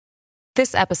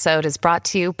This episode is brought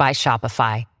to you by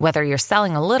Shopify. Whether you're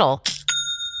selling a little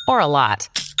or a lot,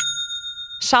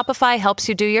 Shopify helps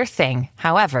you do your thing,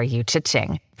 however you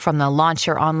cha-ching. From the launch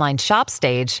your online shop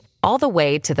stage, all the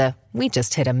way to the we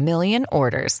just hit 1 million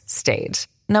orders stage.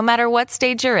 No matter what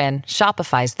stage you're in,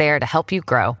 Shopify's there to help you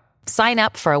grow. Sign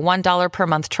up for a $1 per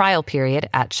month trial period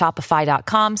at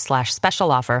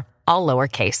shopify.com/special offer, all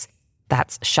lowercase.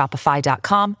 That's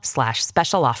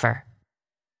shopify.com/special offer.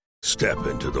 Step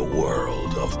into the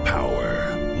world of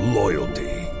power,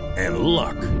 loyalty, and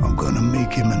luck. I'm gonna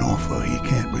make him an offer he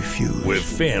can't refuse. With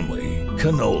family,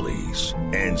 cannolis,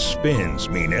 and spins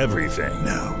mean everything.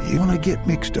 Now, you wanna get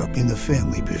mixed up in the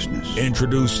family business.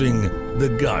 Introducing The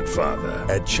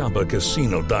Godfather at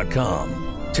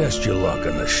ChumbaCasino.com. Test your luck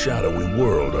in the shadowy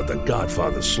world of The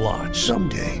Godfather slot.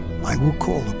 Someday, I will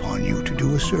call upon you to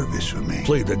do a service for me.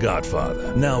 Play The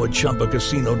Godfather, now at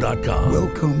ChumbaCasino.com.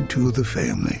 Welcome to the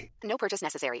family. No purchase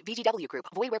necessary. VGW Group.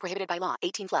 Void where prohibited by law.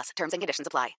 18+. Terms and conditions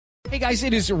apply. Hey guys,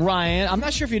 it is Ryan. I'm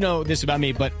not sure if you know this about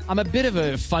me, but I'm a bit of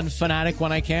a fun fanatic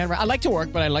when I can. I like to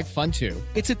work, but I like fun too.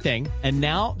 It's a thing. And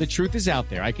now the truth is out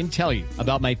there. I can tell you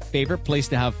about my favorite place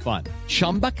to have fun.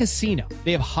 Chumba Casino.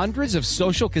 They have hundreds of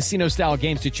social casino style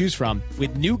games to choose from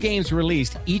with new games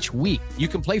released each week. You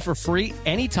can play for free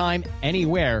anytime,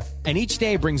 anywhere. And each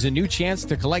day brings a new chance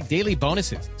to collect daily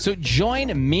bonuses. So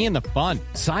join me in the fun.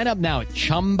 Sign up now at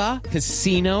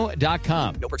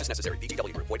ChumbaCasino.com. No purchase necessary.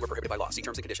 VGW Group. Void where prohibited by law. See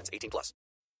terms and conditions. 18+.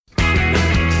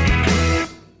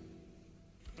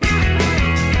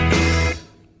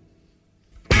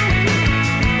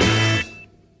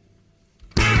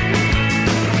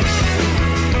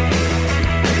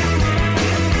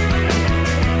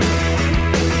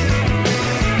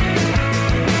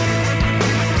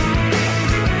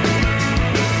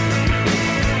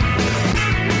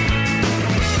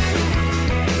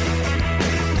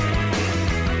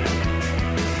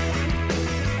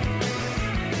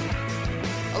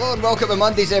 And welcome to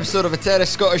Monday's episode of the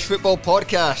Terrace Scottish Football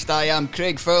Podcast. I am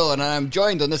Craig Fowler and I am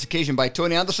joined on this occasion by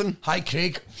Tony Anderson. Hi,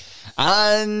 Craig.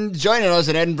 And joining us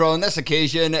in Edinburgh on this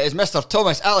occasion is Mr.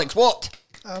 Thomas Alex Watt.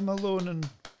 I'm alone and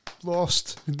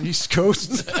lost in the East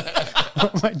Coast.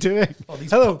 What am I doing?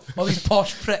 Hello. All these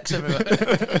posh pricks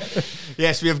everywhere.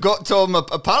 Yes, we have got Tom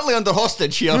apparently under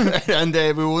hostage here, and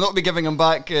we will not be giving him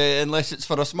back unless it's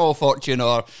for a small fortune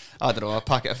or, I don't know, a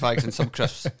packet of fags and some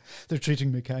crisps. They're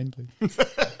treating me kindly.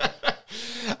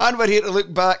 And we're here to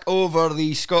look back over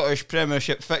the Scottish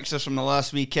Premiership fixtures from the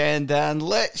last weekend. And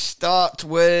let's start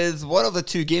with one of the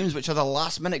two games which had a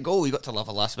last-minute goal. We got to love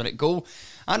a last-minute goal.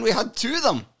 And we had two of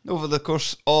them over the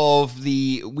course of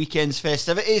the weekend's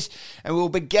festivities. And we'll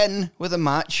begin with a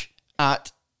match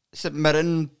at St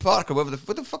Mirren Park, or what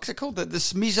the fuck's it called? The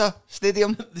Smiza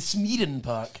Stadium? The Smeeden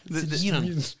Park. The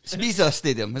Smiza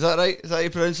Stadium. Is that right? Is that how you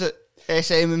pronounce it?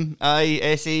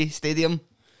 S-M-I-S-A Stadium?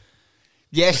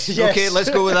 Yes, okay, let's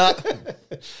go with that.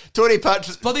 Tony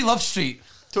Patrick. Bloody Love Street.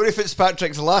 Tony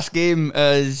Fitzpatrick's last game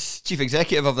as chief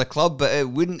executive of the club, but it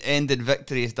wouldn't end in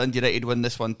victory as Dundee United win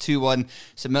this one 2-1.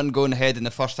 St Mirren going ahead in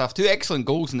the first half. Two excellent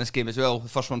goals in this game as well. The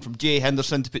first one from Jay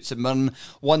Henderson to put St Mirren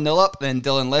 1-0 up, then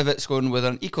Dylan Levitt scoring with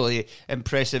an equally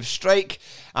impressive strike,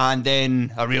 and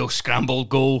then a real scrambled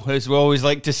goal, as we always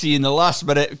like to see in the last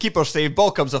minute. Keeper save,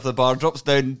 ball comes off the bar, drops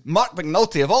down. Mark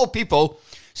McNulty, of all people,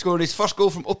 scoring his first goal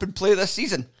from open play this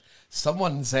season.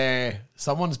 Someone's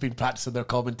been practicing their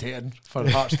commentating for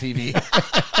Hearts TV.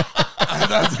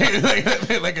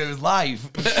 like it was live.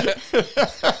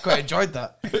 Quite enjoyed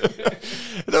that.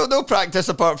 No practice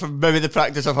apart from maybe the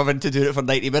practice of having to do it for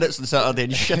 90 minutes on Saturday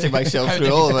and shitting myself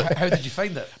through all of it. How did you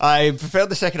find it? I preferred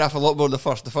the second half a lot more than the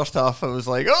first. The first half I was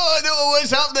like, oh no,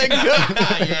 what's happening?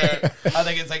 Yeah, I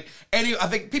think it's like I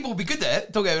think people will be good at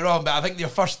it, don't get me wrong, but I think your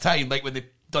first time, like when they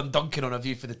done Duncan on A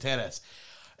View for the Terrace,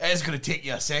 it is going to take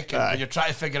you a second when you're trying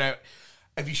to figure out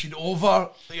if you should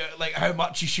like how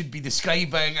much you should be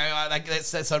describing. Like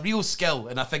it's a real skill,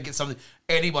 and I think it's something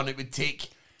anyone, it would take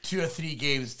 2 or 3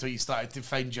 games till you started to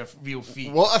find your real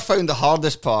feet. What I found the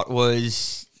hardest part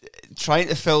was trying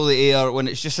to fill the air when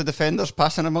it's just the defenders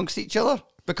passing amongst each other,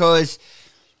 because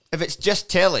if it's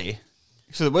just telly,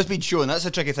 so it was being shown, that's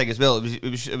a tricky thing as well.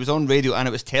 It was on radio and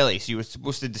it was telly, so you were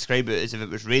supposed to describe it as if it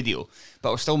was radio, but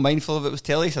I was still mindful of it was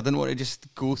telly, so I didn't want to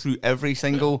just go through every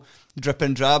single drip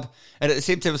and drab. And at the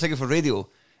same time I was thinking, for radio,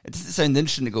 it doesn't sound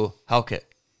interesting to go Halkett,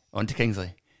 on to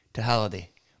Kingsley, to Halliday,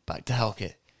 back to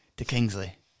Halkett, to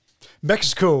Kingsley.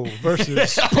 Mexico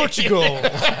versus Portugal.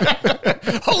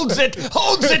 Holds it.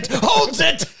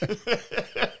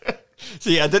 So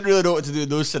yeah, I didn't really know what to do in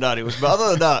those scenarios, but other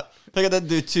than that, I think I didn't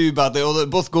do too badly. Although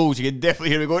both goals, you can definitely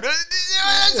hear me going,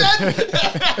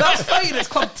 That's fine. It's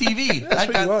club TV.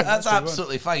 That's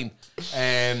absolutely fine.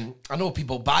 I know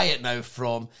people buy it now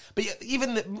from, but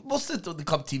even most of the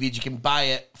club TVs you can buy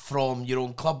it from your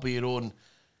own club with your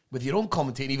own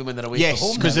commentating, even when they're away from home.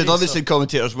 Yes, because the Livingston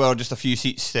commentators were just a few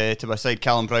seats to my side,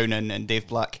 Callum Brown and Dave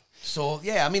Black. So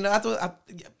yeah, I mean, I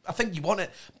think you want it.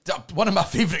 One of my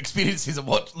favourite experiences of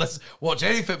watch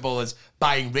any football is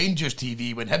buying Rangers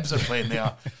TV when Hibs are playing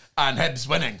there and Hibs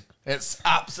winning. It's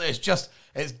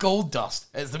gold dust.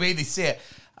 It's the way they say it.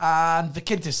 And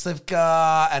Vykinta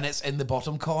Slivka, and it's in the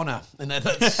bottom corner, and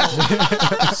it's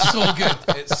so good.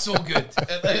 It's so good.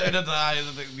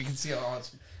 You can see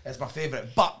it. It's my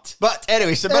favourite. But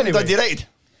anyway, Dundee United.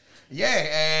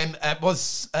 Yeah, it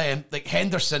was like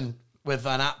Henderson with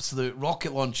an absolute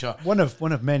rocket launcher. One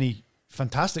of many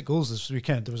fantastic goals this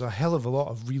weekend. There was a hell of a lot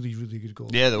of really, really good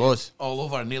goals. Yeah, there was. All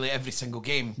over nearly every single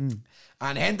game.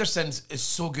 And Henderson's is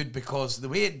so good because the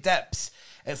way it dips,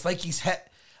 it's like he's hit.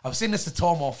 I was saying this to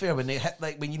Tom off air when you hit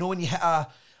a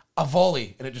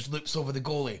volley and it just loops over the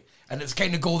goalie, and it's the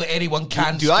kind of goal that anyone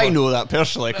can score. Do I know that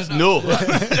personally? No.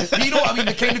 You know what I mean?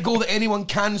 The kind of goal that anyone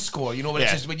can score. You know, when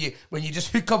it's just when you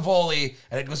just hook a volley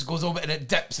and it goes over and it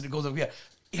dips and it goes over here.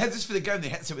 He hits this for the ground, he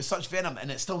hits it with such venom, and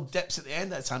it still dips at the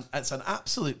end. It's an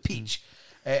absolute peach.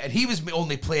 And he was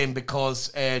only playing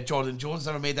because Jordan Jones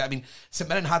never made it. I mean, St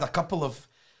Mirren had a couple of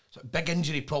sort of big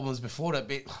injury problems before it,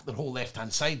 but their whole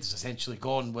left-hand side is essentially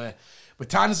gone. With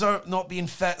Tanzer not being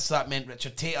fit, so that meant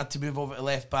Richard Tate had to move over to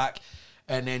left back,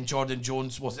 and then Jordan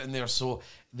Jones wasn't in there, so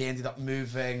they ended up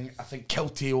moving, I think,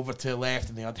 Kuyt over to the left,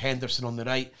 and they had Henderson on the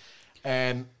right,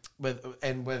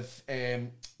 with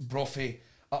Brophy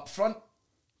up front.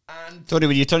 And Tony,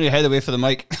 when you turn your head away for the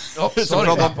mic, oh, sorry,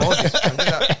 apologies.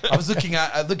 I was looking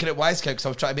at Wisecout because I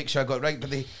was trying to make sure I got it right, but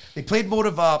they played more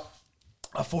of a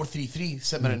 4-3-3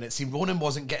 St Mirren. It seemed Ronan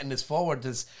wasn't getting as forward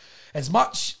as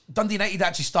much. Dundee United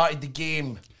actually started the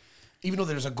game, even though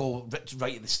there was a goal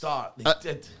right at the start. They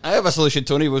did. I have a solution,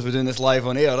 Tony, was we're doing this live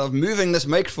on air, of moving this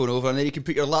microphone over and then you can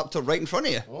put your laptop right in front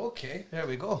of you. Okay, there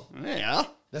we go. Yeah.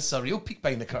 This is a real peek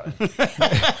behind the curtain.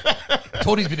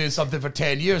 Tony's been doing something for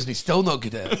 10 years and he's still not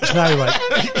good at it. It's now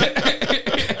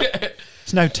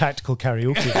it's now tactical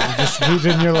karaoke. You're just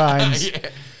reading your lines.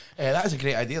 That is a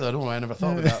great idea, though. I don't know why I never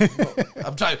thought of that.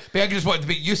 I'm trying. But I just wanted to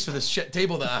make use for this shit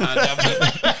table that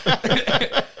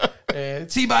I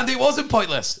had. See, Mandy, it wasn't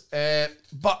pointless.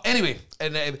 But anyway,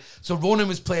 so Ronan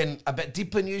was playing a bit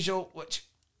deeper than usual, which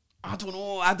I don't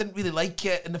know. I didn't really like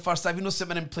it in the first half. Even though St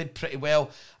Mirren played pretty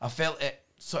well, I felt it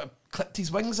sort of clipped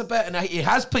his wings a bit. And he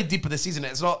has played deeper this season.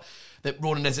 It's not that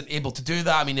Ronan isn't able to do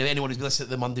that. I mean, anyone who's been listening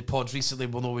to the Monday pods recently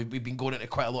will know we've been going into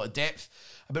quite a lot of depth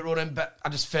about Ronan. But I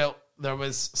just felt there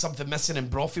was something missing, and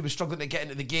Brophy was struggling to get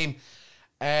into the game.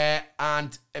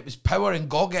 And it was Power and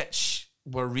Gogic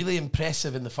were really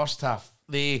impressive in the first half.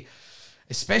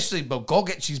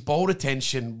 Gogic's ball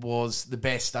retention was the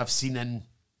best I've seen in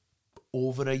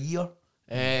over a year.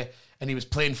 And he was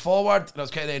playing forward,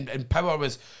 and Power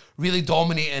was really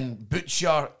dominating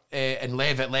Butcher and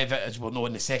Levitt. Levitt, as we'll know,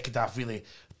 in the second half, really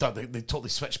they totally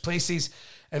switched places.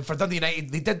 And for Dundee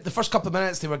United, they did the first couple of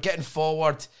minutes, they were getting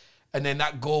forward, and then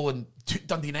that goal and took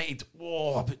Dundee United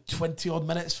about 20 odd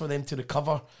minutes for them to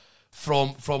recover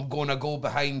from going a goal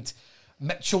behind.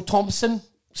 Mitchell Thompson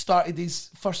started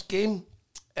his first game.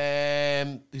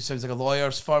 Who sounds like a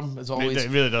lawyer's firm, as always.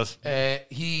 It really does.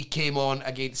 He came on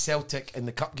against Celtic in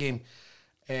the cup game,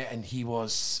 and he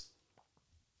was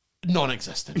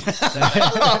non-existent.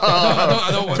 I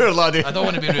don't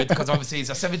want to be rude, because obviously he's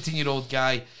a 17-year-old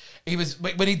guy. He was,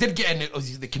 when he did get in, it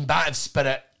was the combative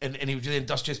spirit, and he was really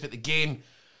industrious. But the game,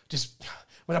 just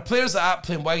when a player's like that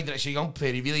playing wide, and it's a young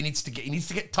player, he really needs to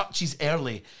get touches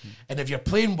early. And if you're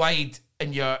playing wide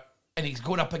and he's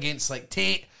going up against like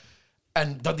Tate,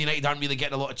 and Dundee United aren't really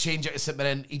getting a lot of change out of St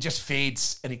Mirren, he just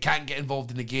fades and he can't get involved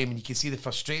in the game, and you can see the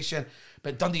frustration.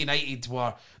 But Dundee United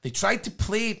they tried to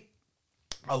play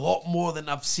a lot more than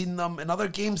I've seen them in other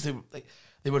games.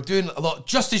 They were doing a lot,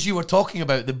 just as you were talking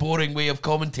about, the boring way of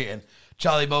commentating.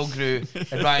 Charlie Mulgrew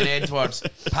and Ryan Edwards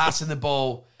passing the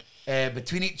ball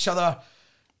between each other.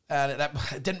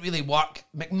 It didn't really work.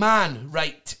 McMahon,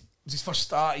 right, it was his first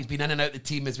start. He's been in and out the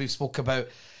team, as we've spoke about.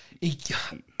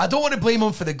 I don't want to blame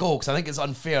him for the goal, because I think it's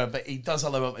unfair, but he does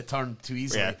allow him to turn too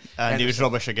easily. Yeah, and he was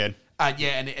rubbish again.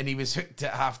 And he was hooked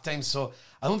at half time. So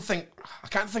I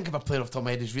can't think of a player off the top of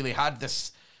my head who's really had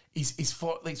this. He's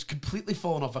completely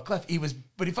fallen off a cliff.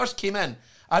 When he first came in,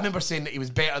 I remember saying that he was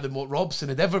better than what Robson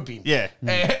had ever been. Yeah.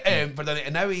 And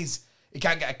now he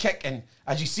can't get a kick. And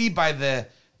as you see by the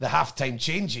halftime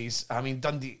changes, I mean,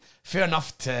 Dundee, fair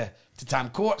enough to to Tam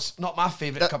Courts. Not my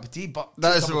favourite cup of tea, but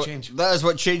that is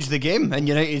what changed the game in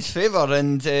United's favour.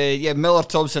 And Miller,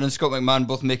 Thompson and Scott McMahon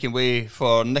both making way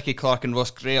for Nicky Clark and Ross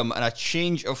Graham, and a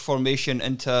change of formation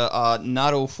into a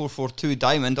narrow 4-4-2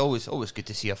 diamond. Always good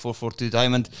to see a 4-4-2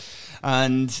 diamond.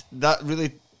 And that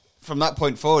really, from that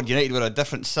point forward, United were a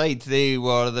different side. They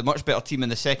were the much better team in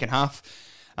the second half.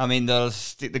 I mean,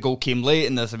 the goal came late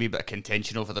and there's a wee bit of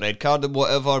contention over the red card and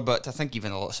whatever, but I think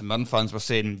even a lot of St Mirren fans were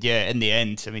saying, in the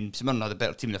end, I mean, St Mirren had a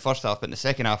better team in the first half, but in the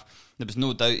second half, there was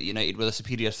no doubt United were the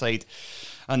superior side,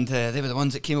 and they were the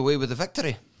ones that came away with the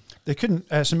victory. They couldn't.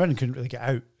 St Mirren couldn't really get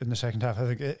out in the second half.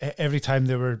 I think every time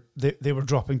they were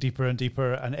dropping deeper and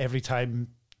deeper, and every time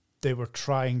they were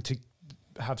trying to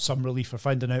have some relief or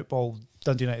find an out ball,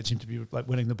 Dundee United seemed to be like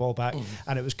winning the ball back,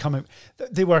 and it was coming.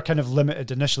 They were kind of limited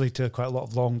initially to quite a lot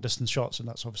of long distance shots, and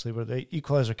that's obviously where the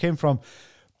equaliser came from.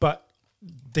 But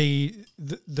the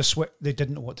switch, they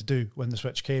didn't know what to do when the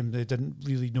switch came. They didn't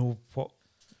really know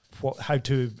how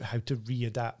to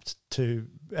readapt to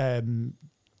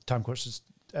Tam Courts'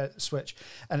 switch,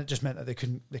 and it just meant that they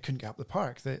couldn't get up the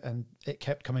park, and it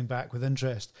kept coming back with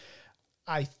interest.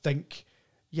 I think,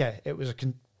 it was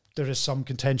there is some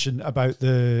contention about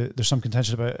the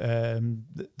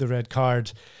red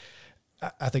card.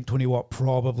 I think Tony Watt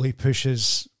probably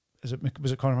pushes. Was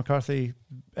it Conor McCarthy?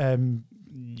 I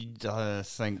think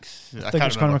it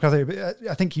was Conor McCarthy. But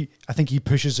I think he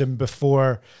pushes him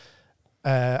before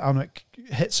Alnwick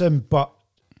hits him, but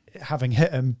having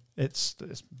hit him, it's a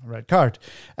red card.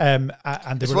 And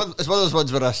it's one of those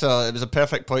ones where I saw it was a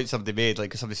perfect point somebody made.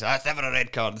 Like somebody said, "That's never a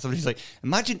red card." And somebody's like,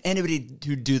 "Imagine anybody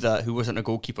who'd do that who wasn't a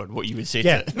goalkeeper. What you would say to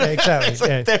it?" Yeah, exactly. It's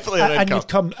like definitely a red card. You'd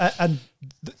come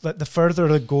the further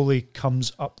the goalie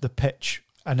comes up the pitch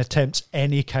and attempts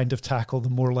any kind of tackle, the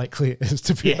more likely it is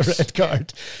to be a red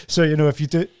card. So if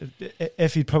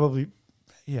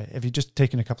you'd just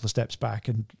taken a couple of steps back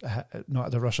and not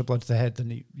had a rush of blood to the head,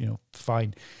 then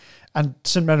fine. And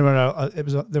St Mirren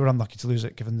they were unlucky to lose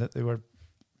it, given that they were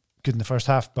good in the first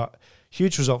half. But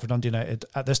huge result for Dundee United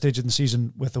at this stage in the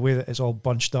season, with the way that it's all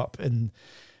bunched up in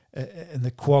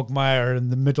the quagmire and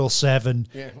the middle seven,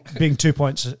 being 2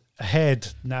 points ahead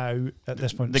now at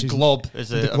this point. The glob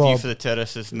is a view for the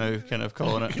terrace is now kind of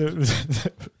calling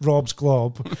it Rob's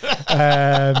glob.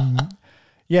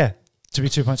 To be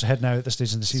 2 points ahead now at this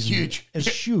stage in the season. It's huge.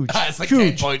 It's like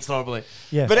huge. 10 points normally.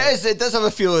 Yeah. But it does have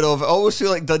a feeling of, I always feel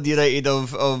like Dundee United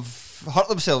of hurt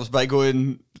themselves by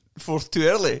going fourth too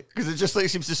early, because it just like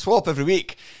seems to swap every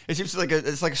week. It seems like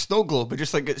it's like a snow globe. It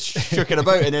just like gets shooken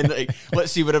about and then like,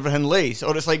 let's see where everything lays.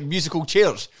 Or it's like musical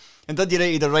chairs. And Dundee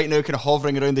United are right now kind of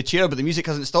hovering around the chair, but the music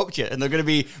hasn't stopped yet, and they're going to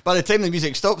be, by the time the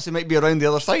music stops, they might be around the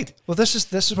other side. Well, this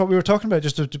is what we were talking about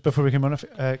just before we came off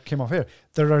air.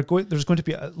 There's going to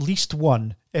be at least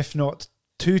one, if not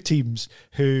two teams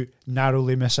who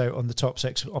narrowly miss out on the top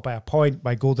six, or by a point,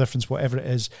 by goal difference, whatever it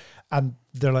is, and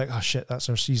they're like, oh shit, that's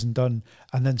our season done,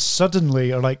 and then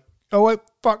suddenly are like, oh wait,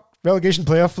 fuck, relegation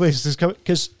playoff place is coming,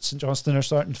 because St Johnstone are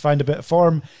starting to find a bit of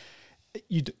form.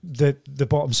 The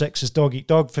bottom six is dog eat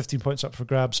dog, 15 points up for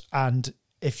grabs, and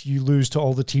if you lose to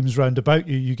all the teams round about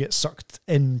you, you get sucked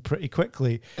in pretty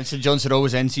quickly. And St Johnstone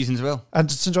always end seasons well. And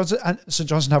St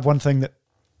Johnstone have one thing that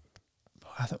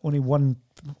I think only one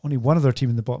other team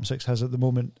in the bottom six has at the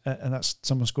moment, and that's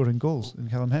someone scoring goals in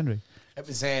Callum Henry. It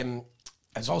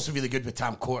was also really good with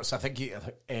Tam Courts. I think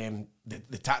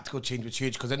the tactical change was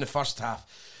huge, because in the first half,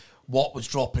 Watt was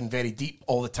dropping very deep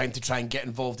all the time to try and get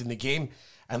involved in the game.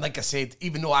 And like I said,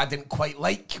 even though I didn't quite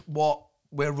like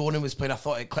where Ronan was playing, I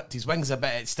thought it clipped his wings a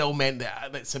bit. It still meant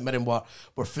that St Mirren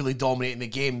were fully dominating the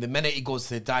game. The minute he goes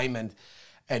to the diamond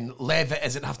and Levitt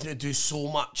isn't having to do so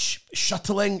much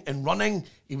shuttling and running,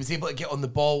 he was able to get on the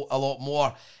ball a lot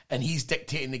more, and he's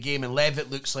dictating the game, and Levitt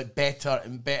looks like better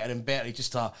and better and better. He's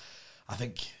just I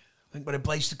think we're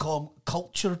obliged to call him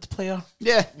cultured player.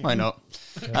 Yeah, why not?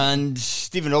 Okay. And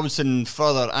Stephen Robinson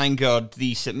further angered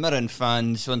the St Mirren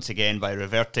fans once again by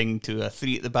reverting to a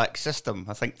three at the back system.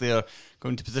 I think they're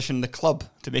going to position the club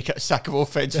to make it a sackable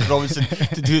offence for Robinson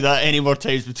to do that any more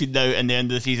times between now and the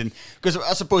end of the season. Because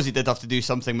I suppose he did have to do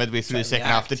something midway through the second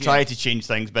half to try to change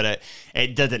things, but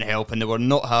it didn't help, and they were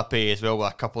not happy as well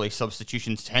with a couple of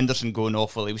substitutions. Henderson going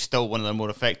awful. He was still one of their more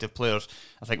effective players.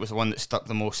 I think was the one that stuck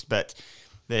the most, but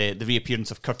the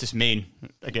reappearance of Curtis Main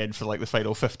again for like the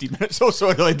final 15 minutes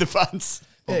also annoyed the fans.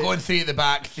 Well, going three at the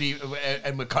back,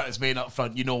 and with Curtis Main up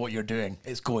front, you know what you're doing.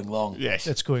 It's going long. Yes,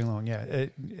 it's going long. Yeah,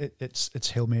 it's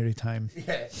Hail Mary time.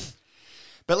 Yeah.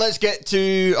 But let's get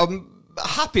to a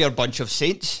happier bunch of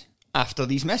saints after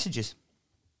these messages.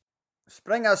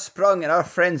 Spring has sprung and our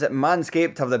friends at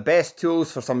Manscaped have the best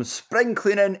tools for some spring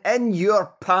cleaning in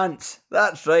your pants.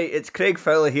 That's right, it's Craig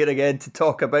Fowler here again to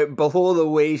talk about below the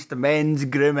waist men's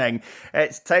grooming.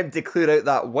 It's time to clear out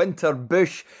that winter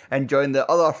bush and join the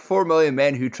other 4 million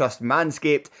men who trust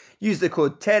Manscaped. Use the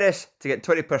code TERRACE to get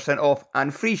 20% off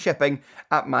and free shipping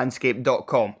at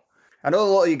manscaped.com. I know a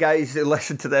lot of you guys who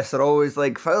listen to this are always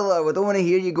like, Fowler, we don't want to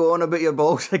hear you go on about your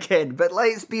balls again. But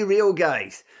let's be real,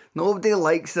 guys. Nobody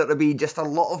likes there to be just a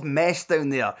lot of mess down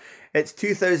there. It's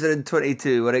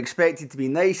 2022. We're expected to be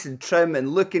nice and trim and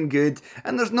looking good,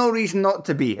 and there's no reason not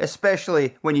to be,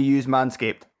 especially when you use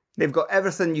Manscaped. They've got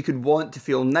everything you could want to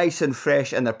feel nice and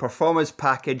fresh in their Performance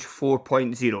Package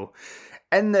 4.0.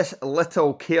 In this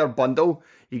little care bundle,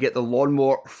 you get the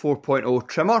Lawnmower 4.0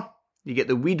 trimmer, you get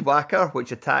the Weed Whacker,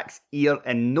 which attacks ear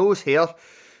and nose hair,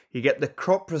 you get the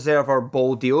Crop Preserver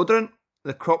Ball Deodorant,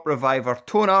 the Crop Reviver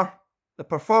Toner, the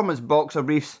Performance Boxer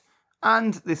Briefs,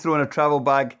 and they throw in a travel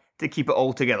bag to keep it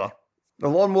all together. The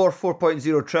Lawnmower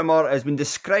 4.0 trimmer has been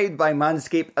described by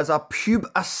Manscaped as a pube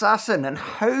assassin, and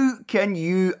how can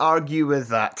you argue with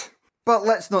that? But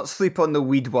let's not sleep on the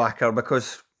Weed Whacker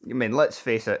because, I mean, let's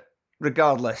face it,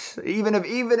 regardless, even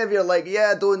if you're like,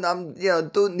 yeah, I don't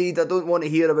want to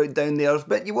hear about down there,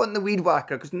 but you want the Weed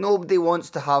Whacker because nobody wants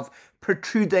to have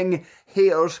protruding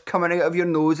hairs coming out of your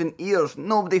nose and ears.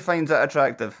 Nobody finds that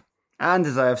attractive. And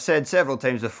as I have said several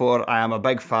times before, I am a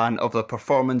big fan of the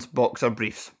Performance Boxer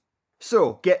Briefs.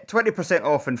 So, get 20%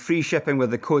 off and free shipping with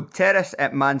the code TERRACE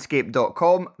at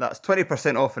manscaped.com. That's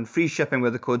 20% off and free shipping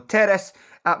with the code TERRACE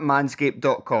at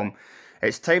manscaped.com.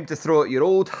 It's time to throw out your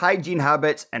old hygiene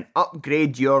habits and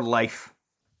upgrade your life.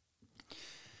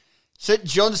 St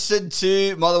Johnstone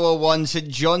 2, Motherwell 1. St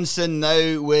Johnstone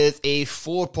now with a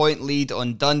 4-point lead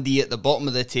on Dundee at the bottom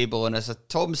of the table. And as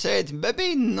Tom said,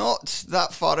 maybe not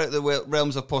that far out of the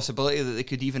realms of possibility that they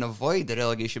could even avoid the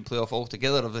relegation playoff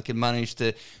altogether if they can manage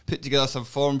to put together some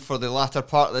form for the latter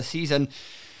part of the season.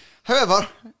 However,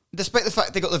 despite the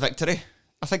fact they got the victory,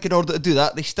 I think in order to do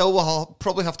that, they still will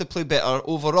probably have to play better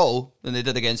overall than they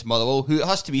did against Motherwell, who, it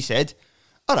has to be said,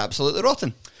 are absolutely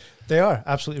rotten. They are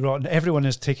absolutely rotten. Everyone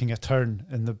is taking a turn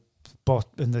in the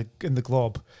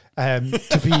glob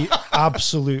to be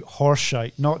absolute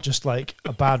horseshite. Not just like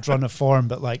a bad run of form,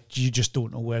 but like you just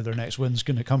don't know where their next win's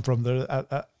going to come from.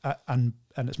 And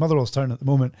it's Motherwell's turn at the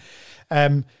moment.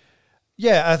 I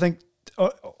think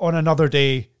on another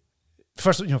day,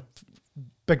 first,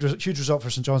 huge result for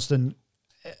St Johnstone.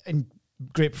 And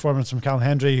great performance from Callum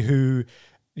Hendry, who,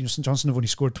 St Johnstone have only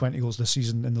scored 20 goals this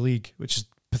season in the league, which is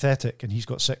pathetic, and he's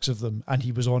got 6 of them, and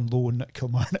he was on loan at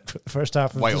Kilmarnock for the first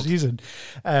half of the season.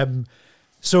 And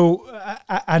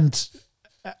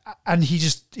he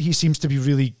seems to be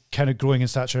really kind of growing in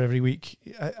stature every week.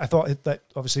 I thought that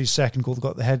obviously his second goal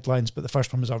got the headlines, but the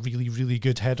first one was a really, really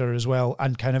good header as well,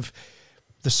 and kind of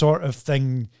the sort of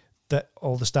thing that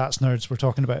all the stats nerds were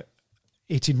talking about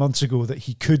 18 months ago that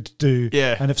he could do.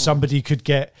 Yeah. And if somebody could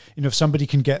get, if somebody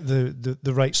can get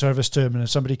the right service to him, and if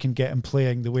somebody can get him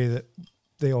playing the way that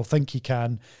they all think he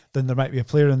can, then there might be a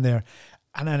player in there.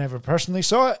 And I never personally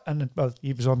saw it. And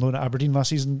he was on loan at Aberdeen last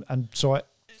season and saw it,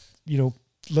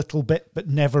 little bit, but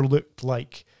never looked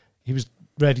like he was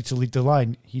ready to lead the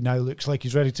line. He now looks like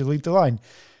he's ready to lead the line.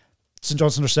 St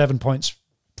Johnstone are 7 points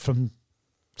from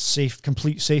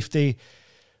complete safety,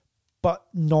 but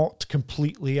not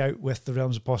completely out with the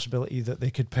realms of possibility that they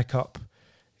could pick up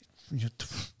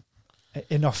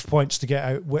enough points to get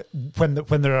out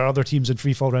when there are other teams in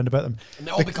free fall round about them. And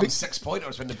they all become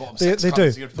 6-pointers when the bottom six comes.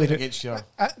 Do. So you're playing against your...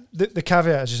 The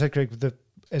caveat, as you said, Craig,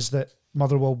 is that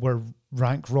Motherwell were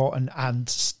rank rotten and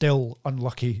still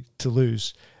unlucky to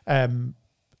lose. Kevin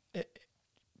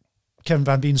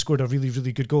Van Veen scored a really,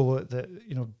 really good goal at the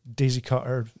daisy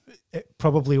cutter.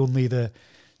 Probably only the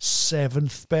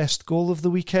 7th best goal of the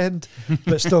weekend,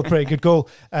 but still a pretty good goal.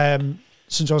 St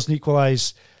Johnstone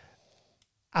equalise,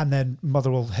 and then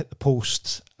Motherwell hit the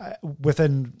post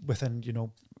within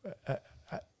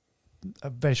a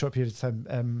very short period of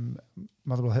time.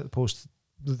 Motherwell hit the post.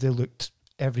 They looked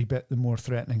every bit the more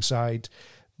threatening side.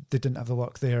 They didn't have the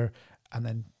luck there, and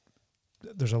then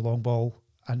there's a long ball,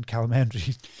 and Callum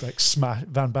Hendry smash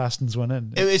Van Basten's one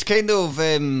in. It was kind of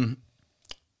it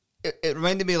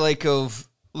reminded me of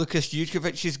Lukas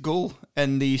Jutkovic's goal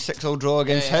in the 6-0 draw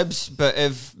against Hibs, but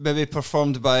if maybe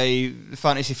performed by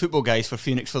fantasy football guys for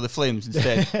Phoenix for the Flames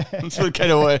instead. That's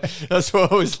what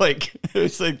I was like. It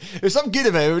was like there was something good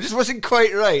about it. It just wasn't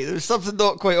quite right. There was something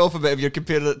not quite off about it if you're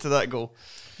comparing it to that goal.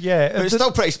 Yeah, but it's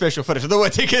still pretty special finish. I don't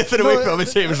want to take anything away from it and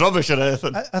say it was rubbish or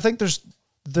anything. I think there's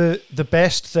the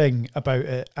best thing about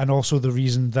it, and also the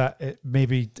reason that it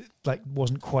maybe like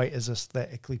wasn't quite as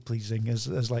aesthetically pleasing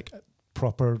as like a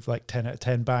proper like 10 out of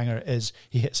 10 banger is.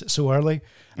 He hits it so early,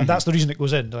 and that's the reason it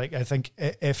goes in. Like I think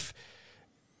if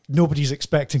nobody's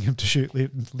expecting him to shoot,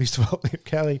 least of all Liam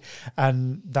Kelly,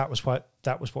 and that was what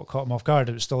caught him off guard.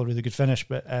 It was still a really good finish,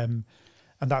 but and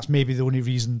that's maybe the only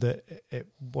reason that it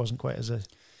wasn't quite as a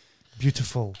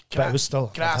beautiful. But it was still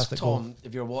can fantastic. I ask Tom,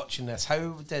 if you're watching this,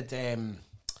 how did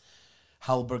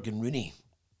Hallberg and Rooney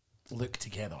look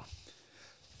together?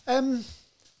 To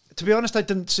be honest, I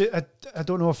didn't see. I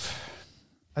don't know if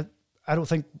I don't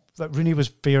think that Rooney was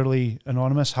fairly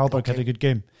anonymous. Hallberg had a good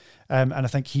game, and I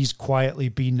think he's quietly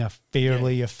been a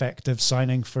fairly effective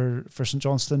signing for St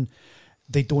Johnstone.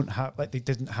 They didn't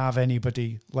have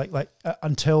anybody like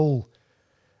until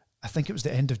I think it was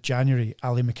the end of January.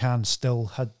 Ali McCann still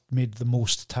had made the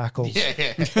most tackles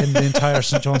in the entire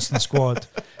St Johnstone squad.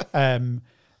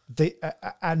 There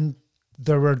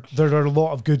are a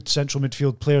lot of good central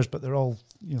midfield players, but they're all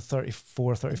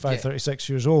 34, 35, 36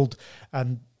 years old,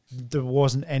 and there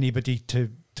wasn't anybody to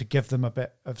give them a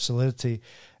bit of solidity.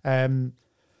 I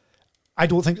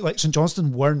don't think like St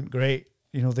Johnstone weren't great.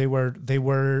 They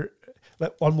were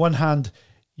like, on one hand,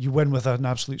 you win with an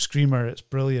absolute screamer, it's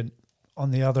brilliant. On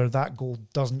the other, that goal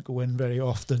doesn't go in very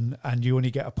often, and you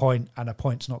only get a point, and a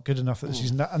point's not good enough this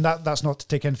season. And that's not to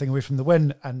take anything away from the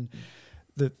win. And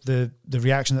the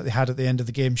reaction that they had at the end of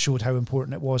the game showed how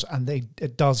important it was, and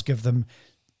it does give them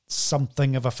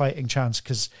something of a fighting chance,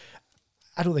 because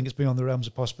I don't think it's beyond the realms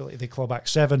of possibility they claw back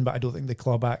 7, but I don't think they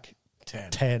claw back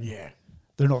 10. Yeah,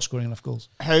 they're not scoring enough goals.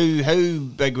 How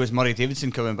big was Murray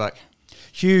Davidson coming back?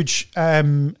 Huge.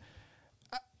 It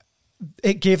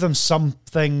gave them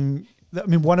something. I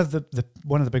mean, one of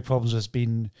the big problems has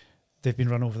been they've been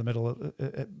run over the middle.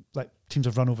 Like teams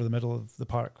have run over the middle of the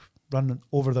park, run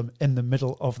over them in the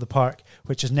middle of the park,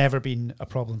 which has never been a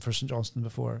problem for St Johnstone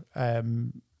before,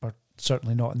 or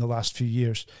certainly not in the last few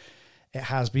years. It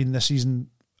has been this season.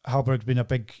 Hallberg's been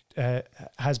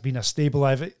has been a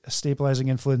stabilising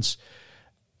influence.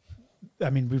 I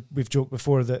mean, we've joked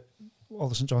before that all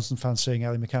the St Johnstone fans saying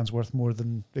Ali McCann's worth more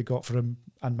than they got for him,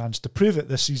 and managed to prove it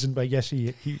this season. But yes,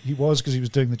 he was, because he was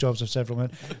doing the jobs of several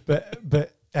men. But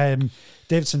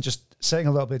Davidson just sitting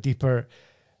a little bit deeper,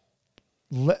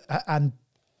 and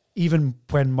even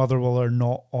when Motherwell are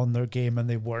not on their game, and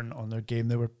they weren't on their game,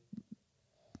 they were,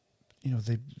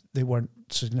 they weren't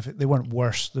significant. They weren't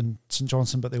worse than St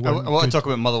Johnstone, but they weren't. I want to talk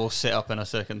about Motherwell's setup in a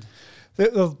second.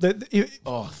 Thank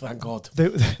God.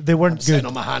 They weren't good. Sitting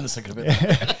on my hands thinking about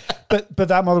that. But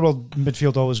that Motherwell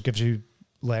midfield always gives you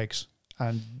legs,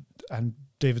 and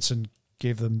Davidson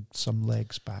gave them some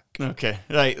legs back. Okay,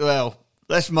 right. Well,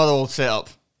 this Motherwell setup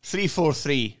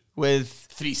 3-4-3 with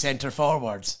 3 centre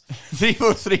forwards.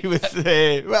 3-4-3 with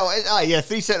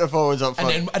 3 centre forwards up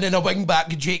front, and then a wing back,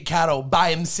 Jake Carroll by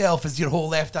himself as your whole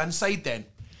left hand side. Then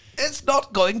it's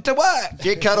not going to work.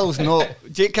 Jake Carroll's not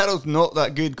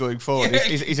that good going forward.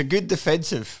 He's a good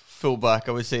defensive full-back,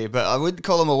 I would say, but I wouldn't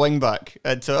call him a wing-back.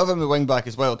 And to have him a wing-back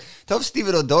is wild. To have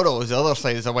Stephen O'Donnell as the other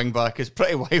side as a wing-back is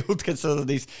pretty wild, considering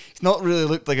he's not really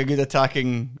looked like a good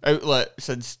attacking outlet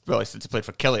since he played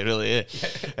for Kelly, really,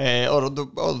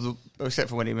 except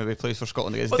for when he maybe plays for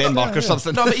Scotland against Denmark or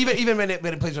something. No, but even when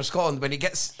he plays for Scotland, when he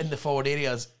gets in the forward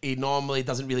areas, he normally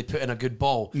doesn't really put in a good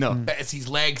ball. No. But it's his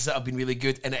legs that have been really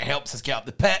good, and it helps us get up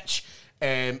the pitch,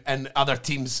 and other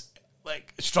teams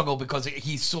struggle because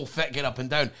he's so fit getting up and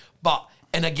down. But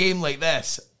in a game like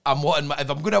this, if I'm going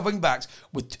to have wing backs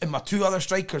and my 2 other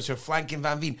strikers who are flanking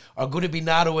Van Veen are going to be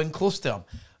narrow and close to him,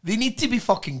 they need to be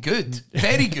fucking good,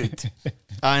 very good.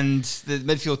 And the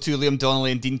midfield 2, Liam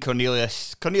Donnelly and Dean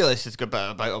Cornelius. Cornelius has got a bit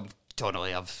about him.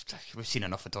 Donnelly, we've seen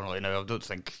enough of Donnelly now. I don't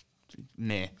think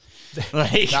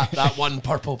that one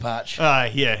purple patch.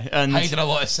 Yeah, and hiding a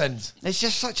lot of sins. It's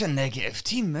just such a negative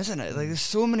team, isn't it? Like, there's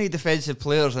so many defensive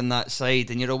players on that side,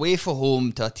 and you're away from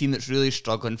home to a team that's really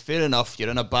struggling. Fair enough, you're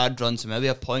in a bad run, so maybe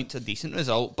a point's a decent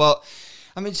result. But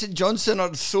I mean, St Johnstone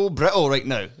are so brittle right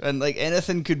now, and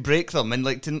anything could break them. And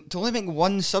to only make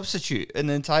one substitute in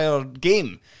the entire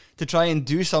game to try and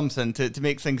do something to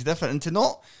make things different, and to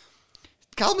not.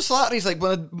 Callum Slattery's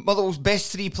one of Motherwell's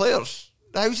best 3 players.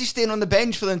 How's he staying on the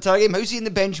bench for the entire game? How's he on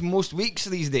the bench most weeks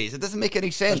these days? It doesn't make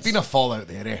any sense. There's been a fallout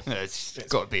there, eh? Yeah, it's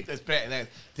got to be. It's pretty,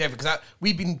 because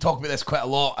we've been talking about this quite a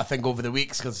lot, I think, over the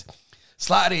weeks, because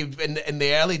Slattery, in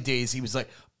the early days, he was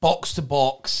box to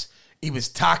box, he was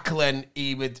tackling,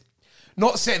 he would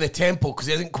not set the tempo, because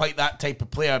he isn't quite that type of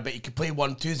player, but he could play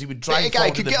 1-2s, he would drive he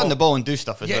could get on the ball and do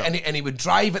stuff as well. And he would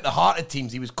drive at the heart of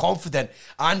teams, he was confident,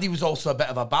 and he was also a bit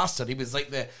of a bastard. He was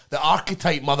the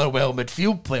archetype Motherwell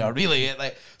midfield player, really.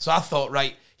 So I thought,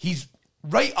 right, he's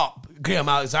right up Graham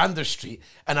Alexander Street,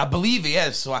 and I believe he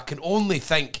is, so I can only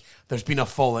think there's been a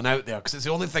falling out there, because it's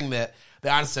the only thing that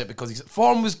answers it, because his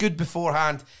form was good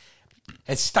beforehand.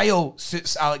 His style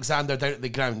suits Alexander down at the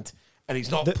ground, and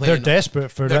he's not playing. They're desperate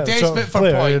for that. They're desperate for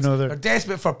player, points. you know, they're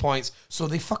desperate for points, so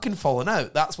they fucking fallen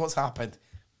out. That's what's happened.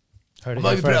 Heard I'm it not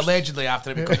here even put first. allegedly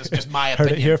after it because it's just my Heard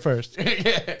opinion. it here first.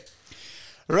 Yeah.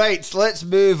 Right, let's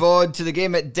move on to the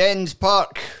game at Dens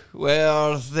Park,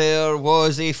 where there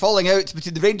was a falling out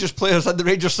between the Rangers players and the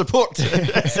Rangers support.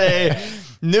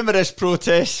 Numerous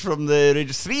protests from the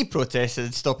Rangers, 3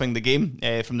 protests stopping the game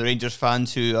from the Rangers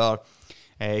fans, who are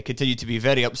continue to be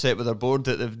very upset with their board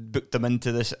that they've booked them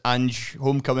into this Ange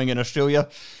homecoming in Australia,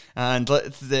 and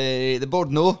let the board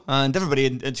know, and everybody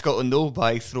in Scotland know,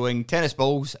 by throwing tennis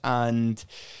balls and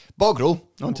bog roll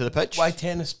onto the pitch. Why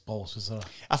tennis balls? Was there?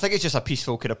 I think it's just a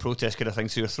peaceful kind of protest kind of thing,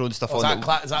 so you're throwing stuff on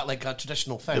Is that like a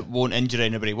traditional thing? that won't injure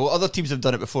anybody. Well, other teams have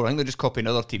done it before. I think they're just copying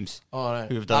other teams All right.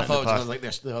 who have done I it thought in the it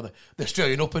past. was like the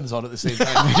Australian Open's on at the same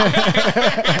time.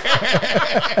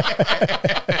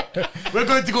 We're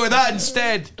going to go with that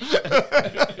instead.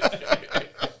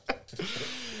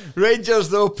 Rangers,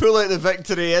 though, pull out the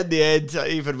victory in the end,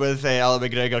 even with Alan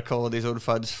McGregor calling his own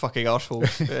fans fucking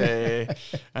arseholes.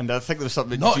 And I think there was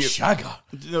something... Not Shagger.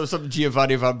 There was something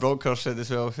Giovanni Van Bronckhorst said as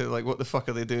well, saying, like, what the fuck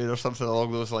are they doing, or something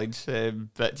along those lines.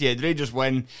 But yeah, the Rangers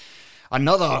win.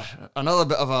 Another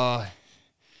bit of a...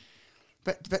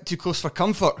 Bit too close for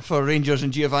comfort for Rangers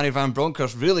and Giovanni Van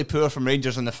Bronckhorst. Really poor from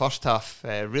Rangers in the first half.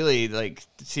 Really, like,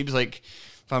 it seems like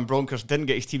Van Bronckhorst didn't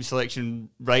get his team selection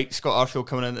right. Scott Arfield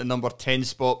coming in at the number 10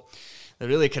 spot. They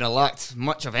really kind of lacked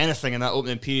much of anything in that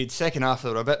opening period. Second half,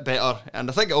 they were a bit better. And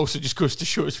I think it also just goes to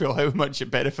show as well how much it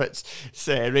benefits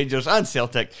Rangers and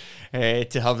Celtic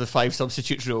to have the 5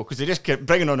 substitutes rule, because they just kept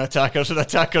bringing on attackers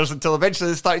until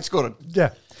eventually they started scoring. Yeah.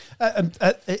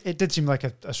 It did seem like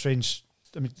a strange...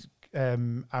 I mean,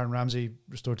 Aaron Ramsey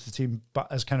restored to the team,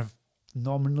 but as kind of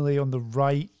nominally on the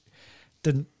right,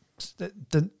 didn't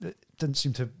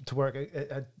seem to work.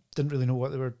 I didn't really know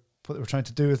what they were trying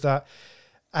to do with that.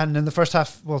 And in the first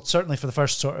half, well, certainly for the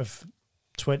first sort of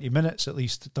 20 minutes at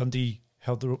least, Dundee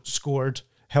scored,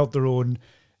 held their own.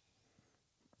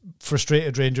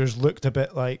 Frustrated Rangers looked a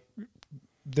bit like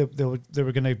they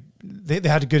were going to. They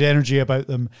had a good energy about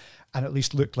them, and at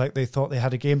least looked like they thought they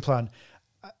had a game plan.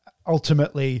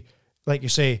 Ultimately, like you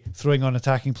say, throwing on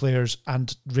attacking players,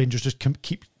 and Rangers just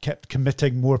kept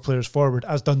committing more players forward,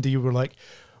 as Dundee were like,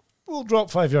 we'll drop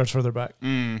 5 yards further back.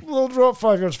 We'll drop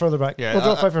 5 yards further back. Yeah, we'll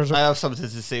drop 5 yards. I have something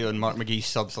to say on Mark McGee's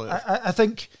subs. I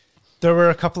think there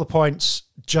were a couple of points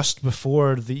just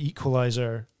before the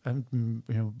equaliser, and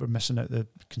we're missing out the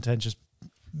contentious,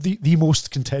 the most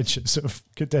contentious of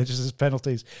contentious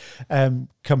penalties.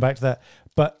 Come back to that.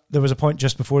 But there was a point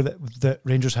just before that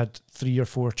Rangers had 3 or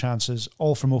 4 chances,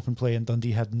 all from open play, and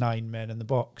Dundee had 9 men in the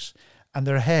box. And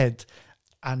they're ahead,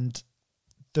 and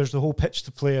there's the whole pitch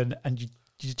to play in, and you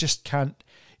just can't...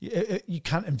 You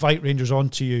can't invite Rangers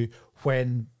onto you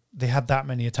when they had that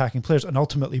many attacking players. And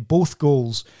ultimately, both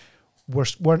goals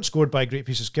weren't scored by a great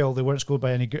piece of skill. They weren't scored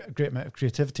by any great amount of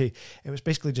creativity. It was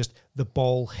basically just the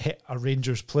ball hit a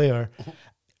Rangers player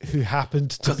who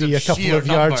happened to be a couple of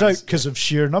yards out because of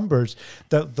sheer numbers.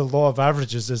 The law of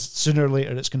averages is sooner or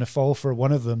later it's going to fall for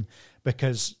one of them,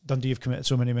 because Dundee have committed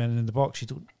so many men in the box. You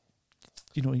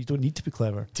don't need to be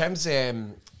clever. Tim's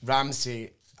Ramsey.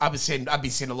 I've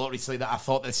been saying a lot recently that I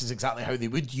thought this is exactly how they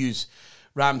would use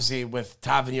Ramsey, with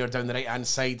Tavernier down the right hand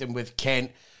side and with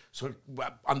Kent. So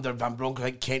under Van Bronckhorst,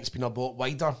 I think Kent's been a lot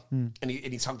wider and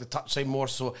he's hugged the touchline more.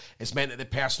 So it's meant that the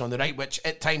person on the right, which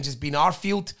at times has been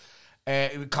Arfield,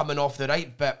 coming off the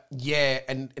right, but yeah,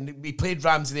 and we played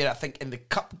Ramsey there, I think, in the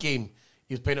cup game.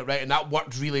 He was playing it right, and that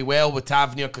worked really well with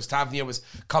Tavernier, because Tavernier was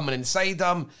coming inside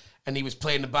him, and he was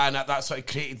playing the ball, and that sort of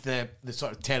created the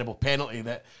sort of terrible penalty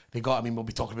that they got. I mean, we'll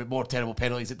be talking about more terrible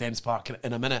penalties at Dens Park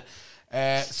in a minute.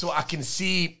 So I can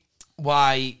see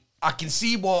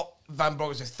what Van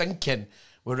Bronckhorst was thinking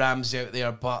with Ramsey out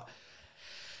there, but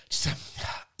just,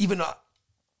 even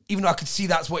though I could see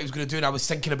that's what he was going to do, and I was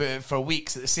thinking about it for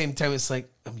weeks, at the same time, it's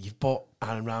like, you've bought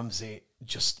Aaron Ramsey,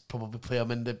 just probably play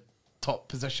him in the top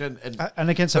position. And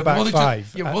against a back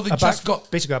five.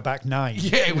 Basically a back 9.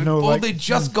 Yeah, we've only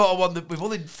got him on the... We've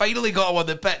only finally got him on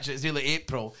the pitch. It's nearly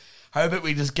April. How about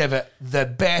we just give it the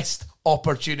best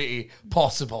opportunity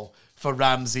possible for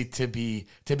Ramsey to be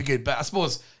good? But I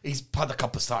suppose he's had a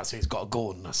couple of starts, so he's got a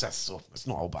goal and an assist, so it's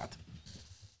not all bad.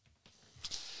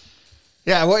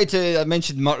 Yeah, I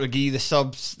mentioned Mark McGee, the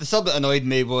subs. The sub that annoyed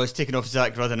me was taking off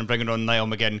Zach Rudden and bringing on Niall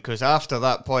McGinn, because after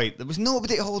that point, there was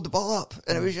nobody to hold the ball up,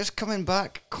 and it was just coming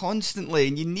back constantly,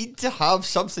 and you need to have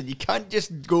something. You can't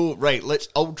just go, right, let's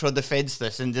ultra defence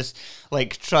this and just,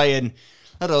 like, try and,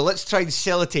 I don't know, let's try and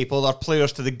sellotape all our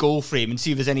players to the goal frame and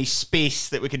see if there's any space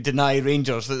that we could deny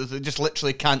Rangers that they just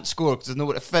literally can't score because there's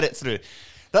nowhere to fit it through.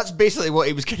 That's basically what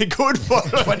he was kind of going for.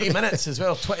 20 minutes as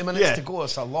well, 20 minutes to go,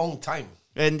 it's a long time.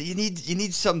 And you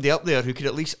need somebody up there who can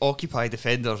at least occupy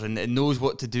defenders and knows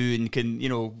what to do and can,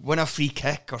 win a free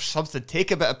kick or something,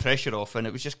 take a bit of pressure off. And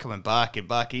it was just coming back and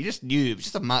back. You just knew it was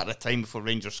just a matter of time before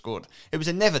Rangers scored. It was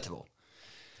inevitable.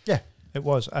 Yeah, it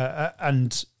was.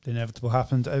 And the inevitable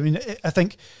happened. I mean, I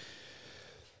think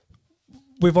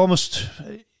I almost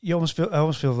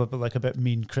feel a bit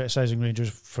mean criticising Rangers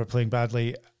for playing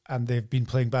badly, and they've been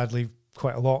playing badly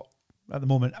quite a lot at the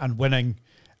moment and winning.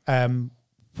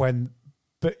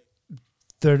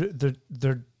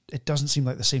 It doesn't seem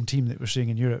like the same team that we're seeing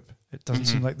in Europe. It doesn't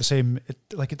seem like the same. It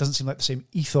doesn't seem like the same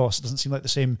ethos. It doesn't seem like the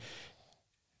same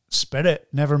spirit.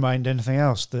 Never mind anything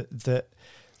else. That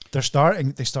they're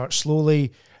starting. They start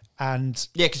slowly, and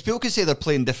because people can say they're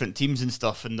playing different teams and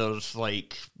stuff, and there's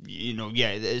it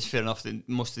is fair enough that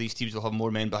most of these teams will have more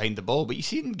men behind the ball. But you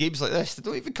see in games like this, they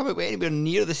don't even come out with anywhere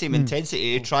near the same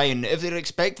intensity to try. And if they're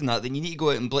expecting that, then you need to go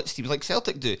out and blitz teams like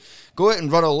Celtic do. Go out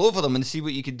and run all over them and see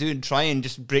what you can do and try and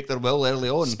just break their will early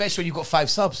on. Especially when you've got 5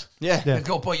 subs. Yeah. You've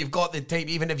got the time.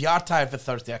 Even if you are tired for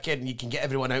Thursday, again, you can get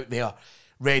everyone out there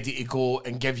ready to go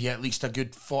and give you at least a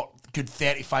good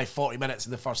 35-40 minutes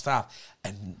in the first half.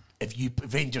 And if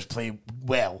Rangers play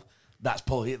well, that's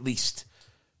probably at least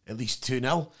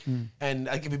 2-0. And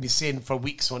I think we've been saying for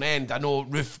weeks on end, I know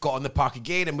Roof got on the park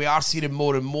again, and we are seeing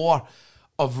more and more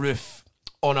of Roof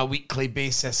on a weekly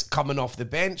basis coming off the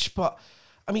bench. But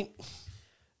I mean,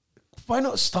 why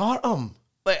not start him?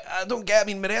 Like, I don't get. I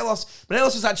mean, Morelos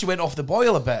has actually went off the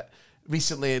boil a bit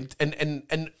recently, and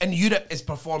in Europe his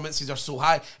performances are so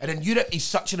high, and in Europe he's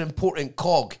such an important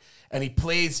cog, and he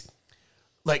plays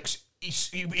like.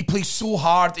 He plays so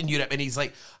hard in Europe, and he's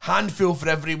like handful for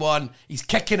everyone. He's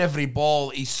kicking every ball.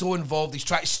 He's so involved. He's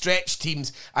trying to stretch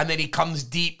teams, and then he comes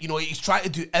deep. He's trying to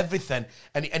do everything,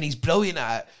 and he's brilliant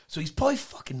at it. So he's probably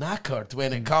fucking knackered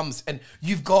when it comes. And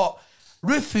you've got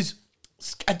Roof, who's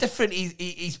a different.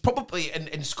 He's probably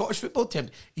in Scottish football terms,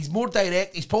 he's more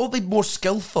direct. He's probably more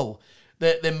skillful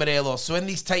than Morelos. So in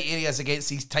these tight areas against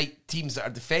these tight teams that are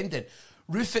defending,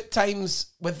 Roof at times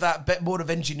with that bit more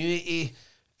of ingenuity.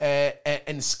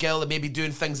 And skill, and maybe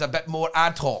doing things a bit more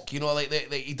ad hoc, like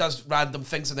he does random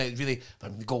things, and then really a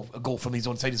goal from his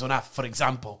own side, his own half, for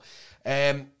example.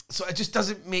 So it just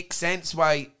doesn't make sense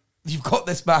why you've got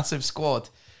this massive squad.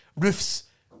 Roof's,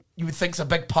 you would think, is a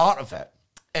big part of it,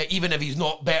 even if he's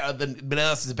not better than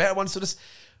Morelos is a better one. So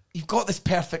you've got this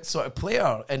perfect sort of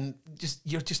player, and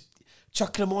you're just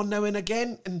chucking him on now and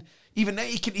again, and even now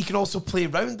he can also play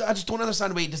around. I just don't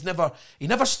understand why he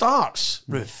never starts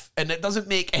Roof, and it doesn't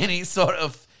make any sort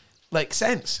of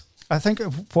sense. I think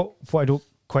what I don't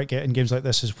quite get in games like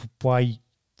this is why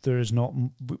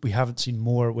we haven't seen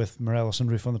more with Morelos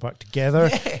and Roof on the park together,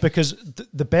 because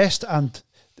the best and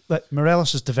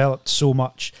Morelos has developed so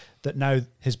much that now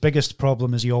his biggest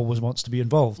problem is he always wants to be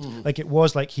involved. Like it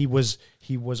was like he was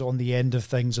on the end of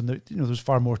things, and there was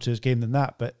far more to his game than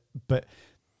that, but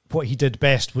what he did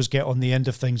best was get on the end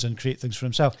of things and create things for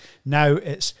himself. Now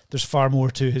there's far more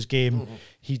to his game.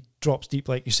 He drops deep,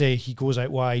 like you say. He goes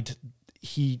out wide.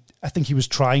 I think he was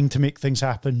trying to make things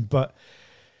happen, but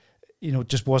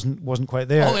just wasn't quite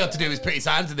there. All he had to do was put his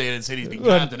hand in there and say he's been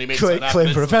grabbed, and he makes it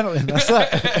claim for a penalty. And that's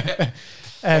that.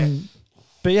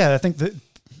 But yeah, I think that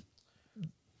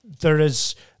there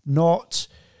is not.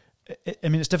 I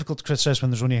mean, it's difficult to criticise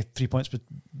when there's only 3 points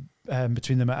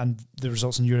between them, and the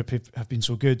results in Europe have been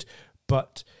so good.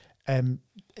 But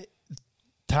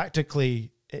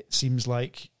tactically, it seems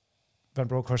like Van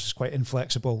Bronckhorst is quite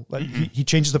inflexible. Like he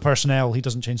changes the personnel, he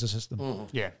doesn't change the system.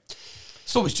 Yeah.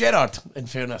 So was Gerrard, in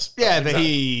fairness. Yeah, but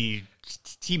he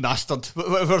mastered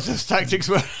whatever those tactics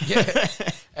were. Yeah.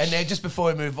 And then just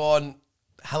before we move on,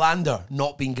 Helander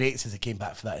not been great since he came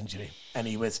back for that injury, and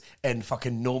he was in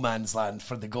fucking no man's land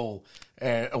for the goal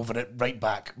over at right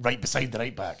back, right beside the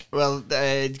right back. Well,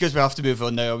 because we have to move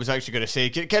on now, I was actually going to say,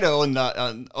 kind of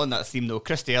on that theme though,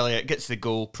 Christy Elliott gets the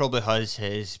goal, probably has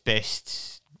his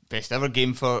best ever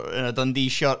game for in a Dundee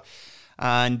shirt.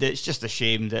 And it's just a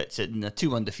shame that it's in a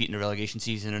 2-1 defeat in the relegation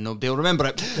season and nobody will remember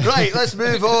it. Right, let's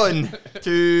move on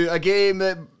to a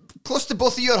game close to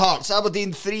both of your hearts.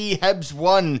 Aberdeen 3, Hibs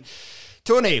 1.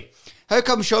 Tony, how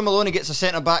come Sean Maloney gets a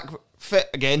centre-back fit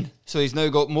again, so he's now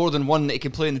got more than one that he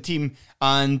can play in the team,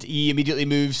 and he immediately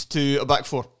moves to a back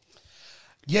four.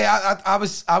 Yeah, I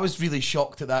was really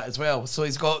shocked at that as well. So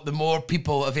he's got the more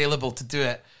people available to do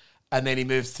it, and then he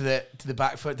moves to the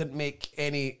back foot. It didn't make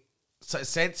any sort of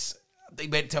sense. They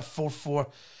went to a 4-4-2.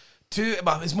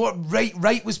 But it's more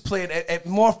Wright was playing. It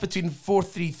morphed between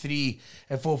 4-3-3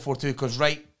 and 4-4-2 because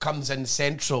Wright comes in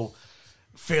central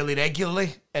fairly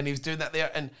regularly, and he was doing that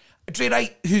there. And Dre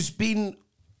Wright, who's been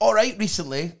all right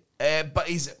recently, but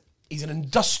he's an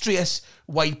industrious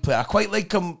wide player. I quite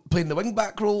like him playing the wing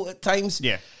back role at times.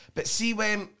 Yeah, but see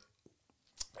when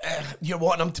you're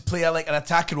wanting him to play like an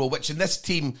attacking role, which in this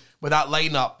team with that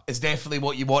lineup is definitely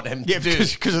what you want him to do.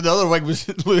 Because the other wing was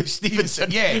Lewis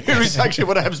Stevenson, who was actually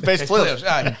one of his best players.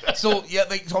 So yeah,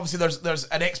 like obviously there's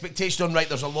an expectation on Wright.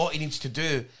 There's a lot he needs to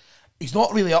do. He's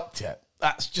not really up to it.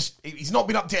 That's just he's not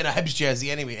been up to it in a Hibs jersey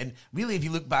anyway. And really, if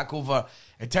you look back over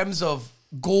in terms of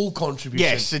goal contribution,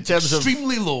 yes, in terms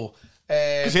extremely low.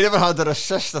 Because he never had an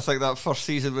assist, I think, that first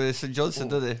season with St Johnstone,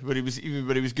 did he? When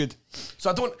he was good. So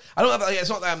I don't have, it's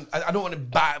not that I don't want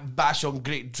to bash on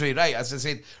great Dre Wright. As I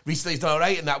said, recently he's done all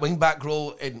right in that wing back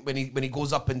role. And when he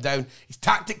goes up and down, he's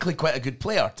tactically quite a good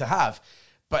player to have.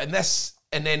 But in this,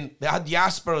 and then they had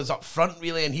Jasper was up front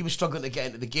really, and he was struggling to get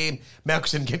into the game.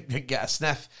 Melkerson didn't get a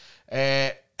sniff,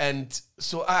 and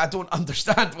so I don't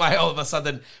understand why all of a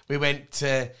sudden we went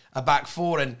to a back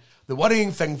four. And the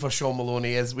worrying thing for Sean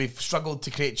Maloney is we've struggled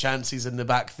to create chances in the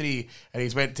back three, and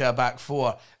he's went to a back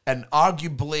four. And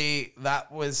arguably,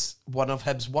 that was one of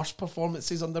Hibs' worst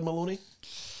performances under Maloney.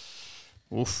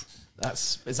 Oof.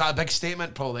 Is that a big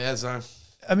statement? Probably is. I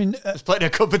mean, it's plenty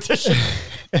of competition.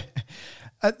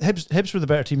 Hibs were the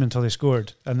better team until they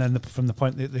scored, and then from the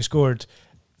point that they scored,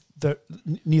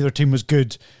 neither team was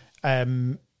good.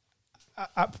 After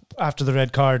the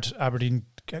red card, Aberdeen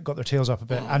got their tails up a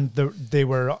bit, and there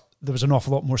was an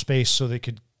awful lot more space, so they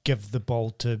could give the ball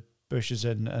to Bushes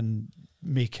and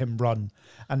make him run.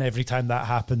 And every time that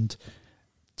happened,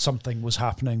 something was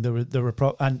happening. There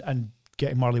were and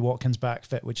getting Marley Watkins back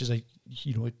fit, which is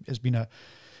has been a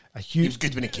huge. He was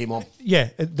good when he came on. Yeah,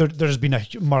 there has been a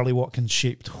Marley Watkins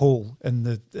shaped hole in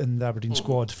the Aberdeen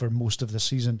squad for most of the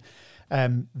season.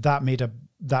 That made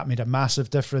a massive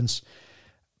difference.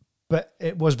 But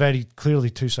it was very clearly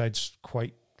two sides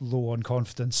quite low on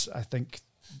confidence. I think,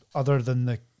 other than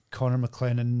the Conor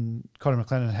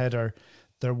McLennan header,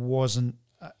 there wasn't.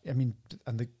 I mean,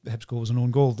 and the Hibs goal was an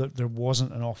own goal. There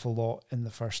wasn't an awful lot in the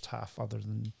first half, other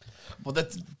than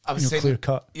clear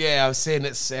cut. Yeah, I was saying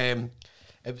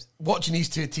it was watching these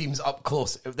two teams up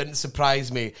close. It didn't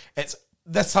surprise me.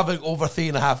 This having over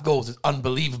 3.5 goals is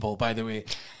unbelievable, by the way.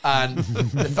 And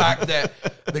the fact that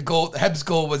the Hibs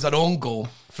goal was an own goal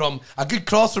from a good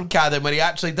cross from Cadden when he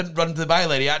actually didn't run to the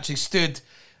byline. He actually stood.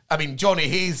 I mean, Johnny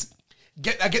Hayes.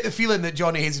 I get the feeling that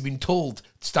Johnny Hayes has been told to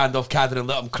stand off Cadden and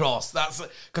let him cross. That's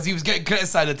because he was getting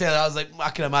criticised at Taylor. I was like,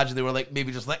 I can imagine they were like,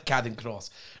 maybe just let Cadden cross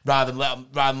rather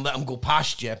than let him go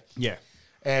past you. Yeah.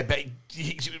 But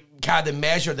Cadden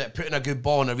measured it, put in a good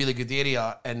ball in a really good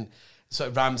area, and sort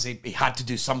of Ramsey, he had to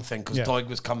do something because Doig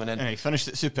was coming in. And he finished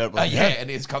it superbly. And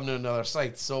he's coming on the other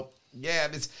side. So, yeah,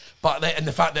 and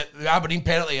the fact that the Aberdeen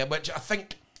penalty, which I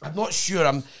think, I'm not sure,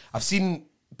 I've seen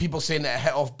people saying that it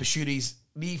hit off Bashiri's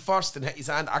knee first and hit his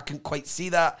hand. I couldn't quite see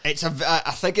that.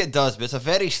 I think it does, but it's a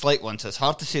very slight one, so it's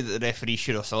hard to say that the referee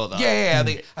should have saw that. Yeah.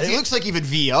 It looks like even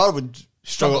VR would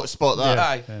struggle to spot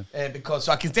that. Because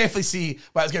so I can definitely see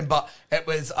what I was getting, but it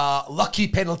was a lucky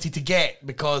penalty to get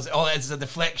because all it is a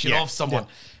deflection of someone.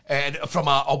 And from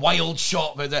a wild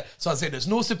shot. So I said, it's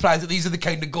no surprise that these are the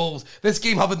kind of goals. This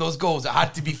game having those goals, it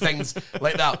had to be things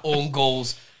like that, own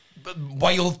goals,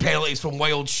 wild penalties from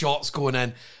wild shots going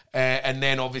in. And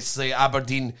then obviously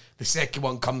Aberdeen, the second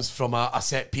one comes from a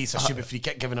set piece, a stupid free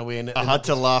kick given away. I had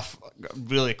to laugh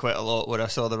really quite a lot when I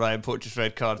saw the Ryan Poacher's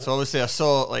red card. So obviously I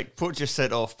saw like Poacher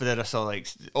sent off, but then I saw like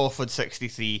off on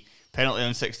 63, penalty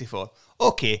on 64.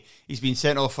 Okay, he's been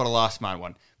sent off for a last man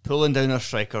one, pulling down our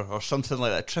striker or something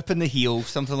like that, tripping the heel,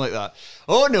 something like that.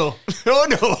 Oh no,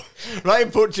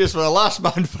 Ryan Poacher's for a last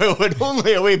man foul, and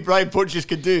only a way Ryan Poacher's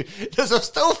can do. There's a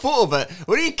still photo of it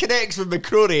where he connects with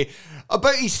McCrory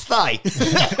about his thigh.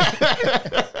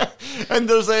 And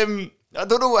there's I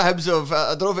don't know what Hibs have.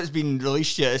 I don't know if it's been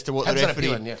released yet as to what the referee.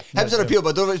 Hibs are appealing,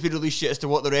 but I don't know if it's been released yet as to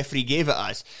what the referee gave it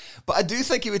as. But I do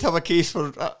think he would have a case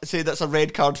for saying that's a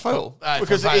red card foul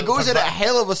because he goes in at a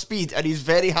hell of a speed and he's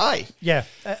very high. Yeah,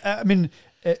 I mean,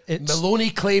 Maloney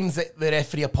claims that the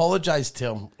referee apologised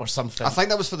to him or something. I think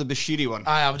that was for the Bashiri one.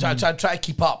 I'm trying to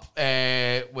keep up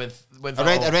with.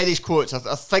 I read his quotes.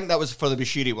 I think that was for the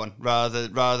Bashiri one rather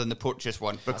than the Porteous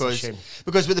one because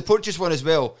with the Porteous one as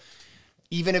well.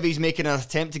 even if he's making an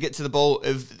attempt to get to the ball,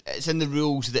 if it's in the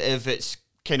rules that if it's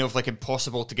kind of like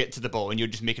impossible to get to the ball and you're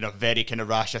just making a very kind of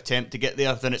rash attempt to get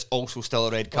there, then it's also still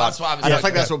a red card. That's what I was and I like,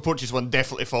 think that's what Portuguese one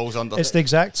definitely falls under. It's the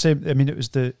exact same. I mean, it was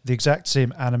the exact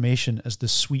same animation as the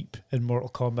sweep in Mortal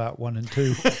Kombat 1 and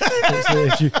 2.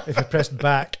 If you pressed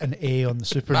back and A on the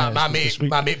Super NES,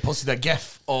 my mate posted a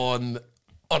GIF on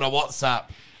a WhatsApp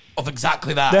of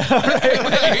exactly that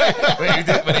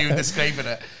when he was describing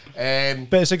it.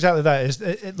 But it's exactly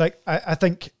that. I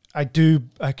think I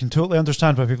can totally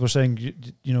understand why people are saying,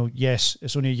 yes,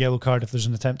 it's only a yellow card if there's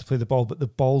an attempt to play the ball, but the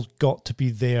ball's got to be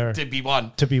there to be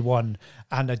won.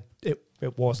 And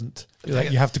it wasn't.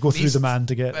 You have to go through the man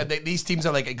to get it. These teams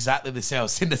are like exactly the same. I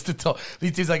was saying this to Tom.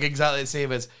 These teams are like exactly the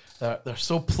same as they're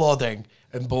so plodding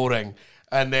and boring.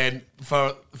 And then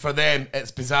for them,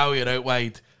 it's Bizawi out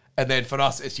wide. And then for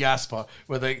us, it's Jasper.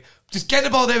 Where they just get the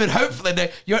ball there and hopefully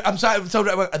I'm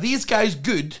talking about, are these guys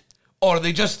good? Or are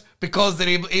they just because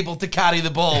they're able to carry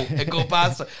the ball and go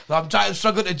past it? So I'm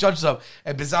struggling to judge them.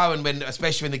 And Bizawi,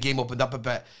 especially when the game opened up a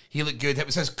bit, he looked good. It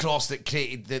was his cross that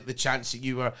created the chance that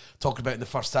you were talking about in the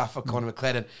first half of Conor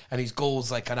McLaren, and his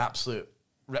goal's like an absolute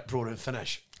rip-roaring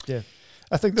finish. Yeah,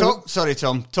 I think. Sorry,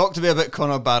 Tom. Talk to me about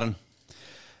Conor Barron.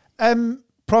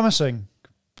 Promising.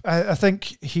 I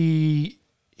think he's.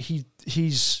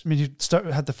 I mean, he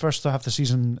had the first half of the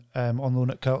season on loan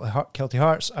at Celtic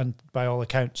Hearts, and by all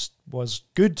accounts was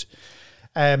good.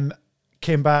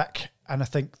 Came back, and I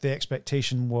think the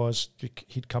expectation was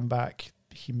he'd come back.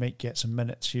 He might get some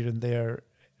minutes here and there,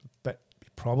 but he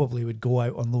probably would go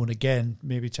out on loan again,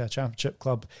 maybe to a championship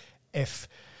club, if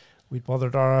we'd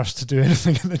bothered our arse to do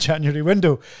anything in the January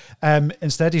window.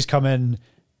 Instead, he's come in.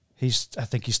 I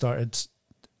think he started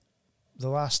the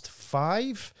last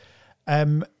 5.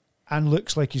 And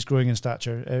looks like he's growing in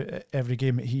stature every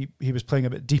game. He was playing a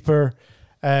bit deeper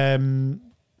at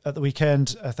the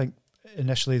weekend. I think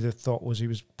initially the thought was he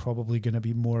was probably going to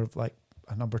be more of like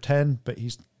a number 10, but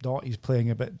he's not. He's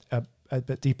playing a bit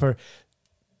deeper.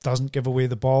 Doesn't give away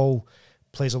the ball.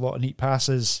 Plays a lot of neat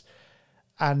passes,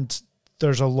 and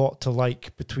there's a lot to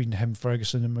like between him,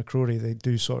 Ferguson, and McCrory. They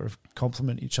do sort of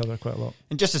complement each other quite a lot.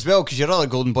 And just as well, because your other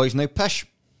golden boy's now pish.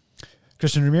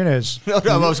 Christian Ramirez.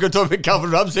 I was going to talk about Calvin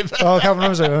Ramsey. Calvin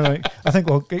Ramsey. Right. I think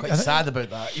quite sad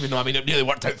about that, even though it really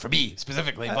worked out for me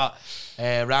specifically. But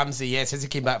Ramsey, since he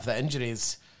came back for the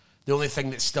injuries, the only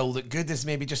thing that's still looked good is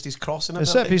maybe just his crossing. The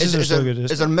set pieces are still good.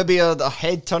 Is there maybe a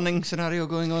head turning scenario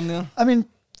going on there? I mean,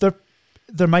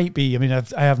 there might be. I mean,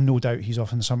 I have no doubt he's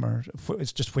off in the summer.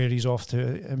 It's just where he's off to.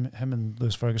 Him and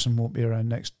Lewis Ferguson won't be around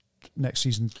next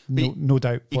season. No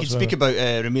doubt. You can speak about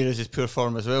Ramirez's poor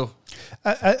form as well.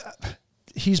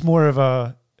 He's more of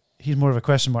a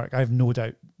question mark. I have no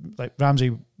doubt. Like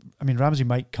Ramsey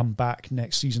might come back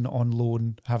next season on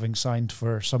loan, having signed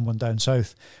for someone down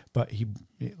south, but he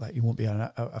won't be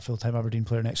a full-time Aberdeen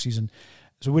player next season.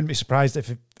 So I wouldn't be surprised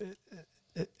if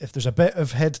there's a bit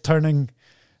of head turning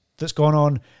that's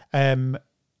gone on.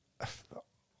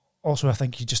 Also, I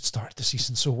think he just started the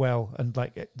season so well, and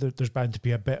there's bound to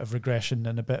be a bit of regression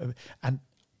and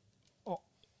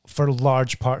for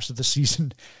large parts of the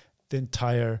season, the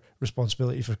entire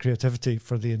responsibility for creativity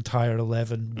for the entire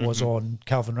 11 was on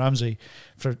Calvin Ramsey,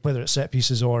 for whether it's set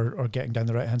pieces or getting down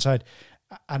the right hand side.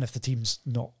 And if the team's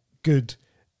not good,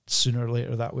 sooner or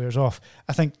later that wears off.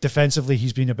 I think defensively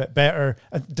he's been a bit better.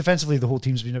 Defensively, the whole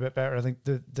team's been a bit better. I think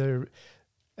Declan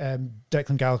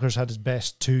Gallagher's had his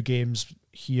best 2 games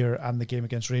here and the game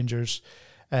against Rangers.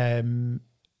 There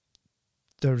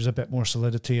was a bit more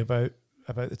solidity about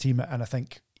the team, and I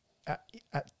think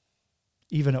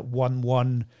even at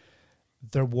 1-1,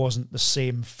 there wasn't the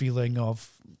same feeling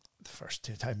of the first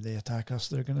time they attack us,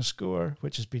 they're going to score,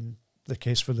 which has been the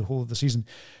case for the whole of the season.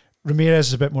 Ramirez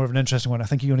is a bit more of an interesting one. I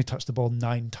think he only touched the ball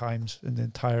 9 times in the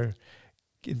entire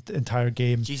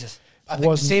game. Jesus. I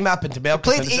think the same happened to Melkerson.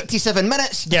 Played 87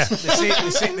 minutes. Yeah.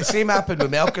 the same happened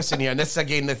with Melkerson here. And this is,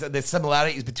 again, the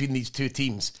similarities between these two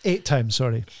teams. 8 times,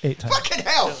 sorry. 8 times. Fucking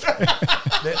hell.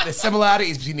 the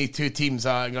similarities between these two teams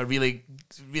are really,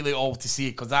 really all to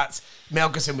see, because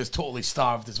Melkerson was totally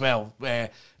starved as well.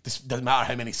 This doesn't matter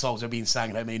how many songs are being sang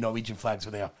and how many Norwegian flags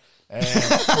were there.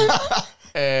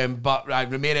 But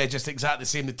Ramirez, just exactly the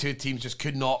same. The two teams just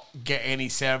could not get any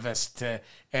service to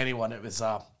anyone. It was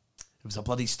a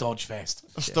bloody stodge fest.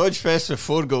 A stodge fest with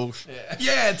 4 goals.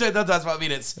 Yeah, that's what I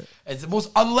mean. It's the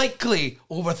most unlikely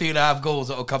over 3.5 goals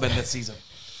that will come in this season.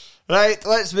 Right,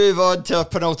 let's move on to our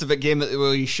penultimate game that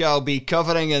we shall be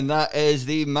covering, and that is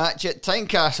the match at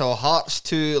Tynecastle. Hearts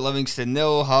 2, Livingston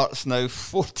 0. Hearts now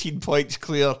 14 points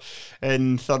clear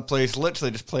in third place,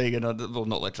 literally just playing in not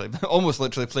literally, but almost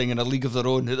literally playing in a league of their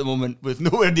own at the moment, with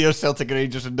nowhere near Celtic and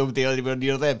Rangers and nobody anywhere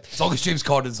near them. As long as James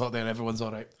Corden's not there, everyone's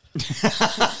alright.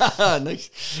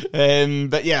 Nice.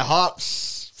 But yeah,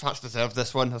 Hearts deserved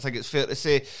this one. I think it's fair to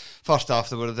say. First half,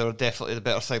 they were definitely the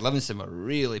better side. Livingston were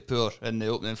really poor in the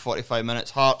opening 45 minutes.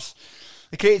 Hearts,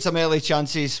 they created some early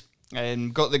chances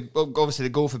and got obviously the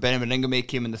goal for Benjamin Ingame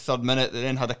came in the 3rd minute. They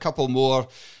then had a couple more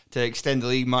to extend the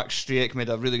lead. Mark Striek made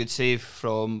a really good save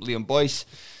from Liam Boyce.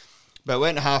 But it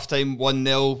went to half time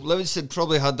 1-0. Livingston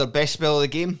probably had their best spell of the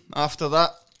game after that.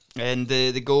 And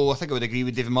the goal, I think I would agree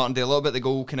with David Martindale a little bit. The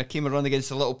goal kind of came and run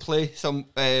against a little play,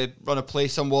 run of play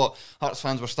somewhat. Hearts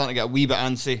fans were starting to get a wee bit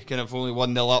antsy, kind of only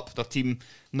 1-0 up. Their team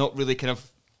hadn't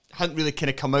really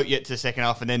come out yet to the second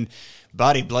half. And then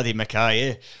Barry bloody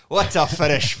Mackay, what a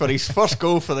finish for his first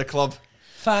goal for the club.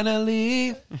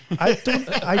 Finally,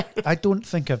 I don't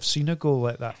think I've seen a goal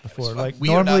like that before. Like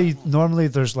weird, normally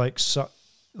there's to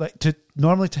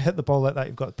hit the ball like that,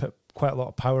 you've got to put quite a lot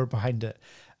of power behind it,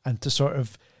 and to sort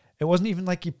of. It wasn't even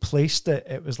like he placed it.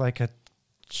 It was like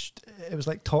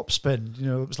top spin. You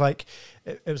know, it was like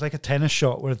a tennis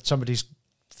shot where somebody's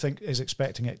is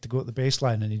expecting it to go at the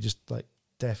baseline, and he just like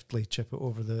deftly chip it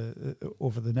over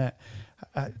the net.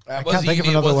 I can't think of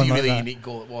another one like that. Unique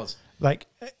goal it was. Like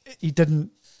he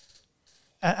didn't,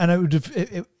 and it would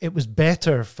have. It was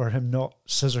better for him not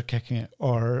scissor kicking it,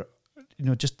 or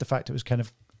just the fact it was kind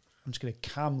of. I'm just going to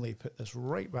calmly put this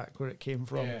right back where it came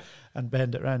from and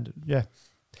bend it around. Yeah.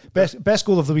 Best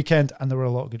goal of the weekend, and there were a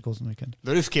lot of good goals on the weekend.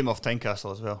 The roof came off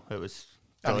Tynecastle as well. It was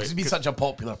he's been such a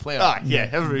popular player.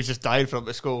 Everybody's just dying for him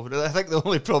to score. I think the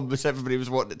only problem was everybody was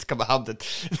wanting it to come at Hampden.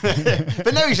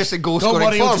 But now he's just a goal scoring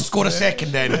form. Don't worry, he'll just score a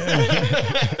second then.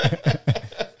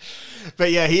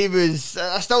 But yeah, he was.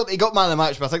 He got man of the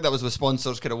match, but I think that was with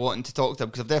sponsors kind of wanting to talk to him,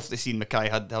 because I've definitely seen Mackay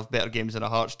have better games in a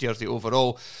Hearts jersey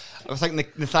overall. I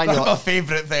think Nathaniel. That's my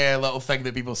favourite little thing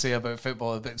that people say about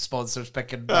football, about sponsors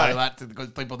picking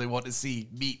people they want to see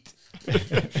meet.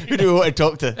 Who do we want to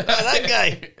talk to? That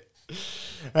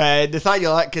guy.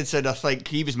 Nathaniel Atkinson, I think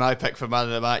he was my pick for man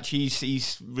of the match.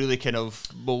 He's really kind of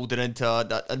moulded into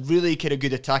a really kind of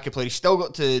good attacking player. He's still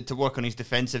got to work on his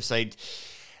defensive side.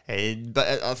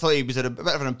 But I thought he was at a bit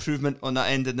of an improvement on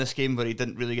that end in this game, where he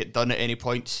didn't really get done at any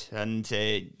point. And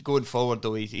going forward,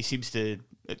 though, he seems to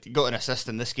got an assist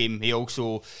in this game. He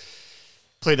also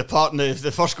played a part in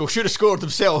the first goal. Should have scored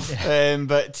himself,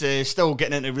 but still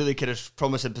getting into really kind of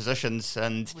promising positions.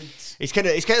 And he's kind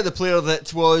of the player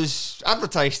that was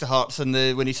advertised to Hearts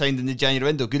when he signed in the January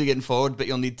window. Good at getting forward, but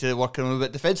you'll need to work on him a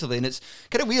bit defensively. And it's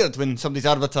kind of weird when somebody's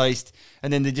advertised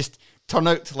and then they just turn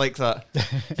out like that.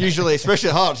 Usually, especially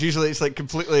at Hearts, it's like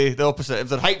completely the opposite. If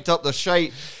they're hyped up, they're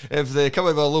shite. If they come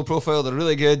out with a low profile, they're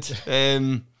really good.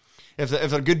 If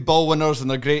they're good ball winners and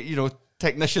they're great,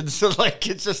 technicians, so like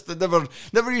it's just it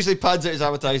never usually pads out as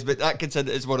advertised. But Atkinson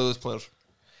is one of those players.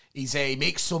 He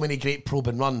makes so many great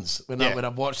probing runs. When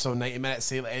I've watched some 90 minutes,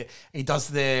 he does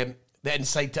the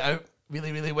inside to out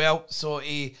really, really well. So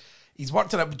he's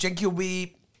worked on it. But do you think he'll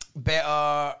be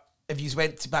better if you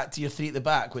went back to your 3 at the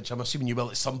back, which I'm assuming you will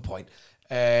at some point?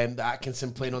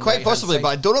 Atkinson playing on quite the possibly, side. But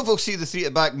I don't know if we'll see the 3 at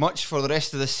the back much for the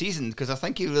rest of this season, because I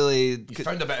think he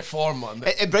found a bit of form on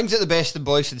it. It brings out the best in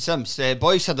Boyce and Sims.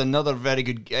 Boyce had another very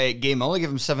good game. I only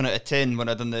give him 7 out of 10 when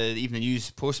I done the Evening News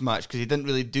post match, because he didn't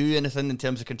really do anything in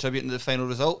terms of contributing to the final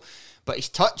result. But his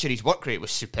touch and his work rate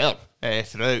was superb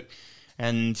throughout.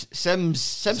 And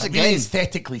Sims it's again, really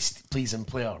aesthetically pleasing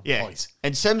player. Boys.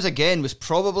 And Sims again was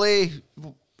probably.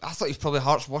 I thought he was probably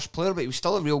Hearts' worst player, but he was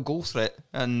still a real goal threat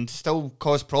and still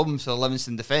caused problems for the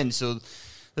Livingston defence. So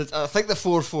I think the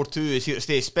 4-4-2 is here to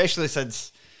stay, especially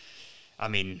since,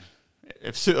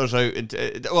 if Souttar's out,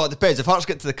 it depends. If Hearts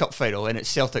get to the cup final and it's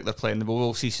Celtic they're playing, then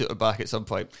we'll see Souttar back at some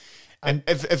point. And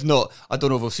if not, I don't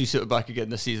know if we'll see Souttar back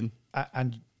again this season.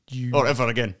 Or ever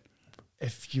again.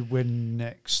 If you win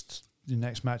the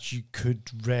next match, you could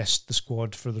rest the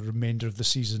squad for the remainder of the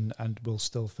season and will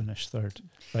still finish third.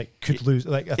 Could lose.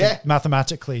 I think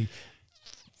mathematically,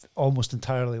 almost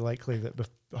entirely likely that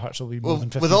Hearts will be more than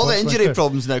 50 with all the points injury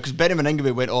problems now, because Benjamin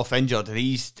Ingame went off injured and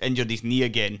he's injured his knee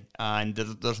again, and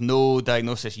there's no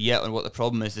diagnosis yet on what the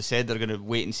problem is. They said they're going to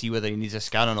wait and see whether he needs a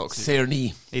scan or not. Sore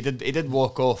knee. He did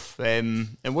walk off.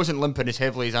 It wasn't limping as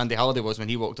heavily as Andy Halliday was when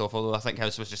he walked off, although I think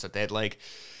his was just a dead leg.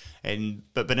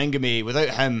 But Beningame, without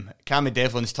him, Cammy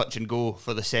Devlin's touch and go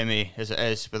for the semi as it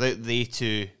is. Without they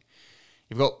two,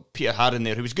 You've got Peter Harron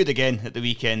there, who was good again at the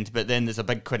weekend, but then there's a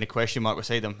big kind of question mark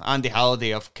beside him. Andy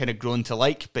Halliday I've kind of grown to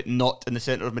like, but not in the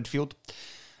centre of midfield.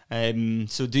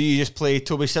 So do you just play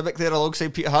Toby Sibbick there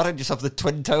alongside Peter Harron? Just have the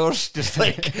twin towers, just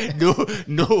like no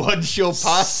one show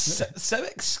pass.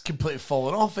 Sibbick's completely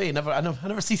fallen off. I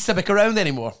never see Sibbick around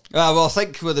anymore. Well, I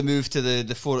think with the move to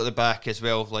the four at the back as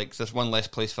well, like there's one less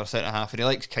place for a centre half, and he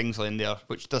likes Kingsley in there,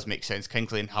 which does make sense.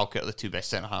 Kingsley and Halkett are the two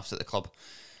best centre halves at the club.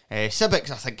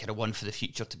 Sibbick's I think kind of one for the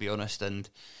future, to be honest, and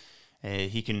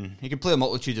he can play a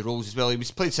multitude of roles as well. He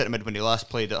was played centre mid when he last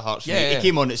played at Hearts. He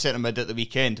came on at centre mid at the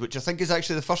weekend, which I think is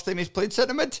actually the first time he's played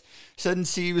centre mid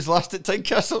since he was last at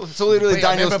Tynecastle. It's only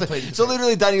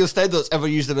really Daniel Stead that's ever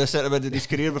used him as centre mid in his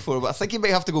career before, but I think he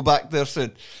might have to go back there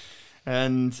soon.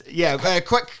 And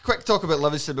quick talk about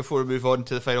Livingston before we move on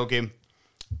to the final game.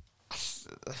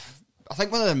 I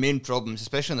think one of the main problems,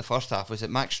 especially in the first half, was that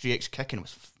Max Striek's kicking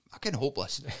was fucking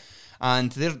hopeless.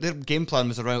 And their game plan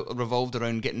was revolved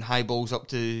around getting high balls up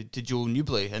to Joe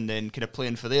Newbley and then kind of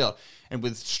playing for there. And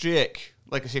with Striek,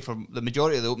 like I say, for the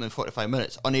majority of the opening 45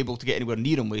 minutes, unable to get anywhere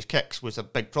near him with his kicks was a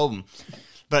big problem.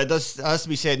 But it has to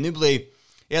be said, Newbley,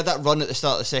 he had that run at the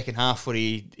start of the second half where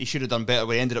he should have done better,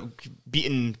 where he ended up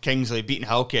beating Kingsley, beating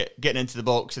Halkett, getting into the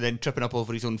box and then tripping up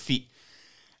over his own feet.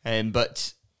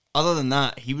 But other than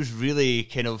that, he was really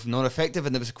kind of non-effective,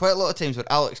 and there was quite a lot of times where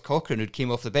Alex Cochrane, who came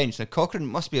off the bench, now Cochrane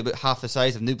must be about half the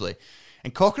size of Newbley,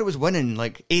 and Cochrane was winning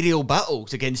like aerial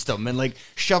battles against him and like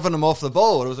shoving him off the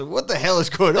ball, and I was like, what the hell is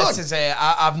going on?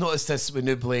 I've noticed this with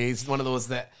Newbley. He's one of those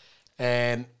that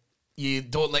you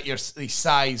don't let your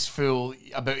size fool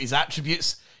about his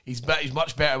attributes. He's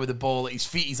much better with the ball at his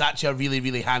feet. He's actually a really,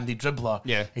 really handy dribbler.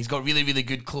 Yeah. He's got really, really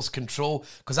good close control.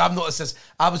 Because I've noticed this.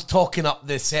 I was talking up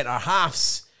the centre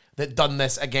halves that done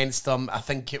this against them. I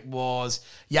think it was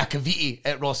Iacovitti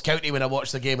at Ross County when I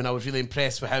watched the game, and I was really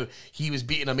impressed with how he was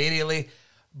beating him aerially.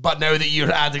 But now that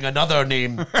you're adding another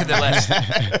name to the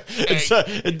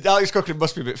list, Alex Cochrane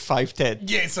must be about 5'10".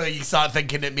 Yeah, so you start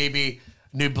thinking that maybe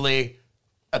Newbley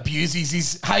abuses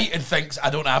his height and thinks I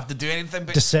don't have to do anything.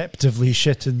 But deceptively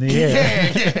shit in the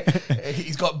air. Yeah.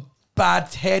 He's got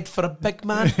bad head for a big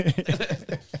man.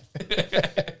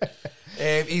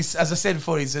 He's, as I said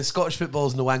before, he's Scottish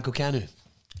football's Nwankwo Kanu.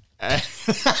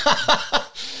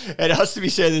 It has to be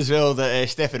said as well that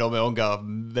Stephen Omeonga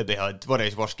maybe had one of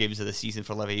his worst games of the season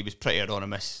for Livy. He was pretty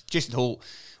anonymous. Jason Holt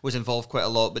was involved quite a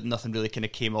lot, but nothing really kind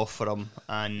of came off for him.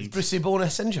 And is Brucey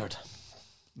Bonus injured?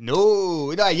 No,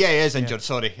 he is injured,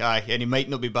 sorry. Aye, and he might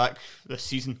not be back this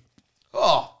season.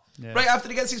 Oh, yeah. Right after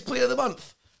he gets his Player of the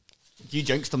Month. You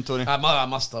jinxed him, Tony. I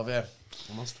must have, yeah.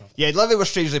 Yeah, Livy were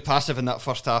strangely passive in that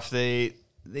first half. They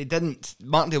didn't.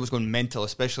 Martindale was going mental,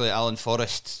 especially Alan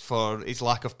Forrest, for his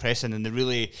lack of pressing, and that would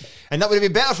have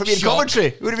been better for me in commentary.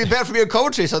 It would have been better for me in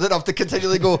commentary, so I didn't have to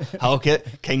continually go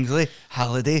Halkett, Kingsley,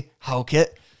 Halliday,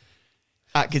 Halkett,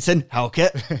 Atkinson,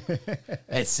 Halkett.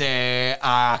 It's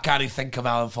I can't even think of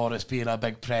Alan Forrest being a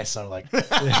big presser. Like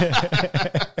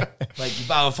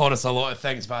Alan Forrest a lot of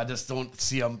things, but I just don't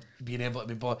see him being able to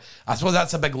be bothered. I suppose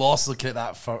that's a big loss looking at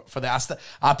that for the Aston.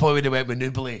 I probably would have went with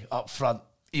Newbley up front,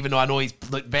 even though I know he's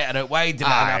looked better out wide, and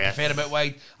I prefer him out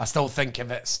wide. I still think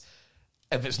if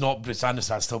it's not Bruce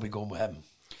Anderson, I'd still be going with him.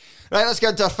 Right, let's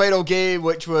get to our final game,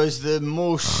 which was the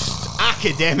most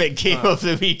academic game of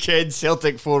the weekend.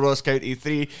 Celtic 4, Ross County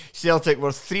 3. Celtic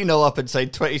were 3-0 up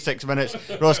inside 26 minutes.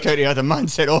 Ross County had a man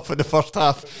sent off in the first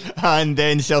half, and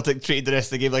then Celtic treated the rest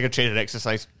of the game like a training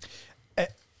exercise.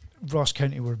 Ross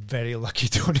County were very lucky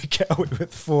to only get away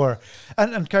with 4.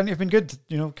 And County have been good.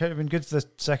 County have been good for the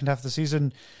second half of the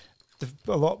season. They've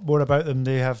a lot more about them.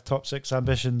 They have top 6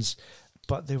 ambitions,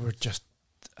 but they were just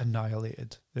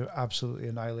annihilated. They were absolutely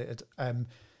annihilated.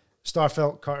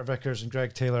 Starfelt, Carter Vickers and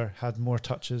Greg Taylor had more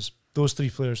touches. Those 3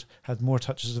 players had more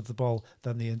touches of the ball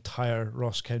than the entire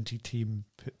Ross County team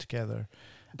put together.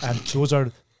 And those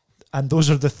are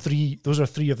 3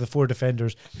 of the 4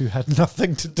 defenders who had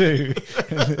nothing to do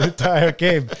in the entire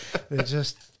game. They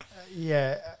just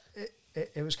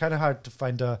it was kind of hard to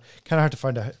find a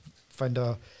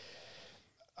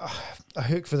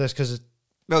hook for this because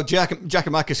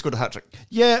Giacomakis scored a hat-trick.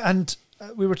 Yeah, and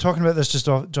we were talking about this just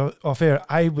off air.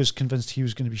 I was convinced he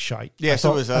was going to be shite. Yeah, I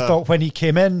thought when he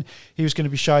came in, he was going to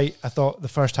be shite. I thought the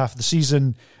first half of the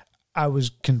season, I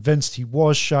was convinced he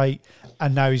was shite,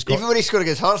 and now he's got... Even when he scored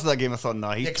against Hearts in that game, I thought,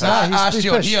 I asked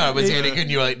you on here, was any good,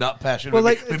 and you were like, not passionate.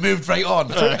 Well, we moved right on.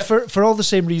 For all the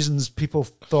same reasons people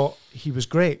thought he was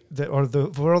great,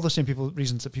 for all the same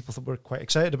reasons that people were quite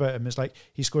excited about him, is like,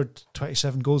 he scored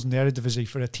 27 goals in the Eredivisie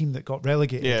for a team that got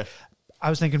relegated. Yeah. I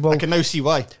was thinking, well... I can now see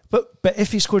why. But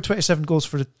if he scored 27 goals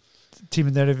for team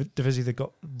in their division that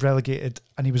got relegated,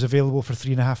 and he was available for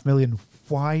 $3.5 million.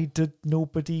 Why did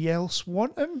nobody else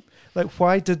want him? Like,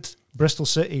 why did Bristol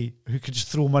City, who could just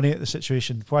throw money at the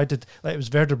situation, why did, like, it was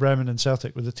Werder Bremen and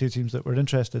Celtic were the two teams that were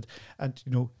interested, and,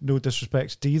 you know, no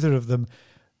disrespect to either of them,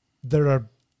 there are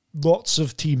lots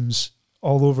of teams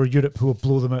all over Europe who will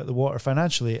blow them out of the water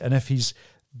financially, and if he's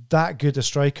that good a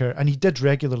striker, and he did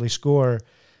regularly score,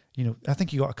 you know, I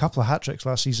think he got a couple of hat-tricks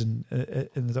last season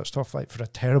in the Dutch top flight for a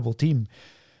terrible team,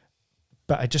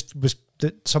 but I just was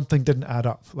that something didn't add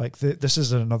up. Like, this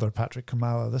is another Patrick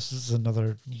Kamala, this is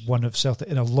another one of Celtic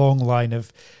in a long line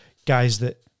of guys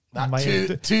that might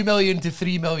 $2 million to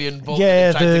 $3 million.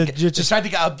 Yeah, just trying to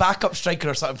get a backup striker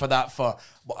or something for that for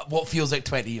what feels like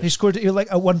 20 years. He scored,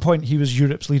 like, at one point he was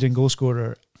Europe's leading goal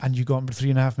scorer, and you got him for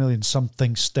 $3.5 million.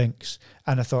 Something stinks.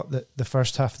 And I thought that the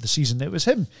first half of the season it was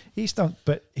him. He stunk,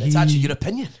 but it's actually your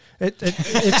opinion.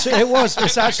 It was.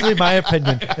 It's actually my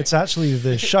opinion. It's actually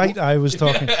the shite I was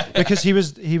talking, because he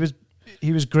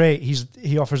was great.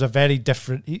 He offers a very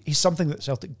different. He's something that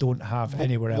Celtic don't have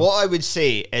anywhere else. What I would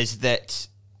say is that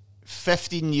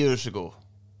 15 years ago,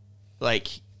 like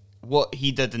what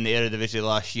he did in the Eredivisie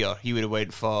last year, he would have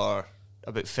went for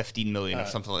about 15 million or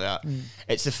something like that.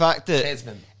 It's the fact that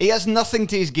Kezman. He has nothing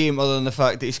to his game other than the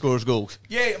fact that he scores goals.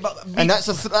 Yeah, but and that's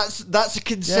a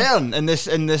concern in this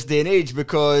day and age,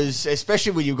 because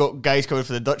especially when you've got guys coming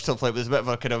for the Dutch top flight, there's a bit of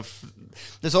a kind of,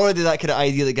 there's already that kind of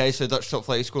idea that guys for the Dutch top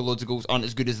flight who score loads of goals aren't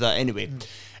as good as that anyway.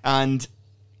 And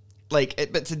like,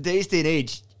 but today's day and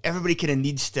age, everybody kind of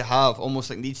needs to have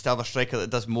a striker that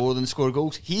does more than score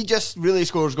goals. He just really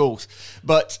scores goals,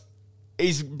 but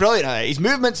he's brilliant at it. His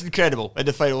movement's incredible in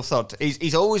the final third.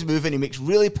 He's always moving. He makes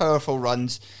really powerful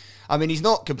runs. I mean, he's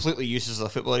not completely useless as a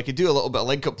footballer. He could do a little bit of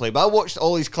link-up play, but I watched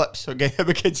all his clips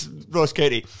against Ross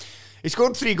County. He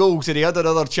scored 3 goals and he had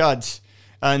another chance,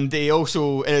 and he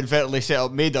also inadvertently set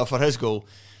up Mateja for his goal.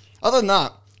 Other than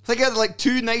that, I think he had like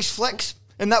 2 nice flicks,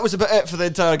 and that was about it for the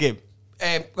entire game.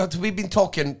 We've been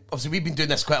talking, obviously we've been doing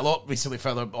this quite a lot recently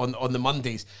further on the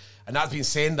Mondays, and that's been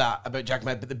saying that about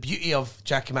Giacomakis, but the beauty of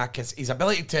Giacomakis, his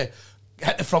ability to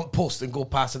hit the front post and go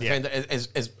past the defender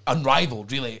is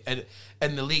unrivaled, really,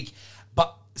 in the league.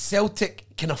 But Celtic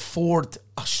can afford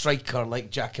a striker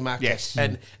like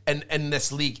Giacomakis in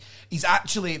this league. He's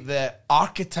actually the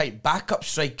archetype backup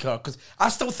striker, because I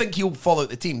still think he'll fall out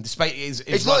the team despite his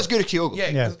it's not as good as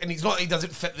Kyogo. And he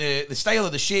doesn't fit the style or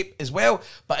the shape as well.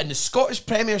 But in the Scottish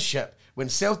Premiership, when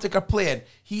Celtic are playing,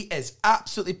 he is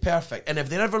absolutely perfect. And if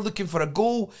they're ever looking for a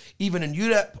goal, even in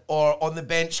Europe or on the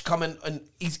bench coming, and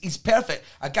he's perfect.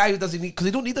 A guy who doesn't need, because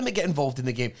they don't need him to get involved in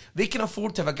the game. They can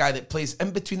afford to have a guy that plays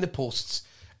in between the posts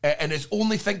and is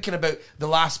only thinking about the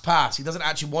last pass. He doesn't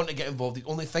actually want to get involved. He's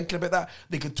only thinking about that.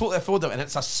 They could totally afford him, and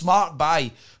it's a smart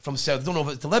buy from Celtic. I don't know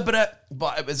if it's deliberate,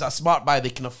 but it was a smart buy. They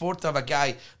can afford to have a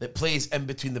guy that plays in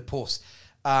between the posts.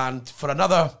 And for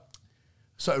another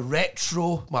sort of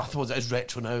retro, well, I suppose it is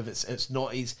retro now, if it's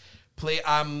not his play.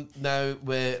 Now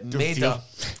with Mateja.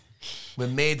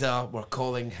 With Mateja, we're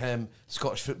calling him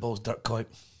Scottish football's Dirk Kuyt.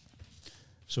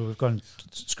 So we've gone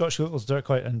Scottish football's Dirk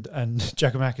Kuyt, and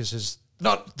Giacomakis is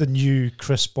not the new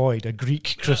Chris Boyd, a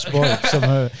Greek Chris Boyd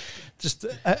somehow. Just we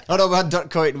had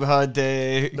Dirk Kuyt and we had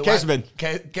Kezman.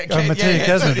 Mateja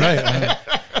Kezman, right?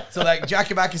 So like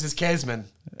Giacomakis is Kezman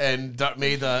and Dirk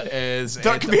Mateja is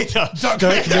Dirk Mateja. Dirk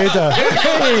Mateja.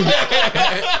 Hey!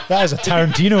 That is a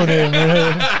Tarantino name.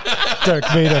 Dirk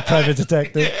Mateja, private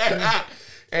detective.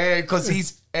 Because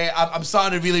he's, I'm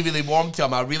starting to really, really warm to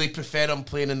him. I really prefer him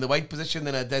playing in the wide position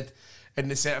than I did in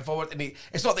the centre forward. And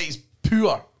it's not that he's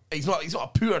poor. He's not a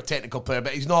poor technical player,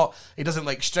 but he doesn't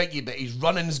like strike you, but his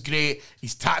running's great.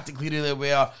 He's tactically really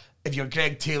aware. If you're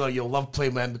Greg Taylor, you'll love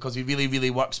playing with him because he really,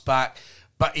 really works back.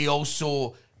 But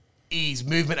his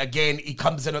movement again, he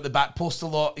comes in at the back post a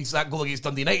lot. That goal against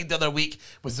Dundee United the other week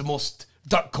was the most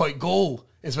Dirk Kuyt goal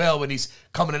as well, when he's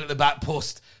coming in at the back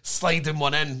post, sliding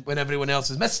one in when everyone else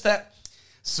has missed it.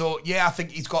 So yeah, I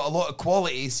think he's got a lot of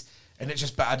qualities. And it's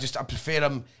just, but I prefer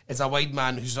him as a wide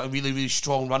man who's a really, really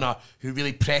strong runner who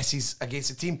really presses against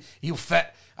the team. He'll fit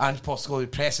Ange Postecoglou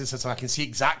presses, so I can see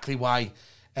exactly why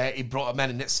he brought him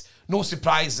in. And it's no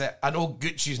surprise that I know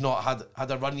Gucci's not had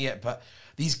a run yet, but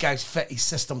these guys fit his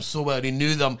system so well. He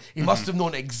knew them. He must have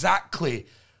known exactly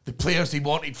the players he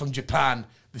wanted from Japan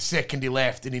the second he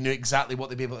left, and he knew exactly what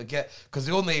they'd be able to get. Because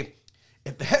the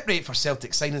hit rate for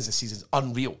Celtic signings this season is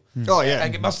unreal. Oh yeah,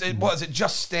 like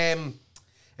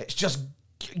it's just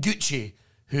Gucci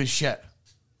who's shit.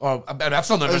 Or I've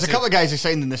still never. There's a couple of guys who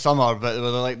signed in the summer, but they were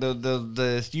like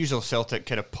the usual Celtic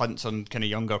kind of punts on kind of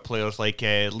younger players, like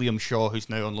Liam Shaw, who's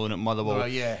now on loan at Motherwell. Oh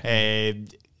yeah.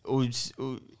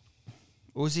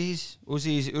 Ozzy's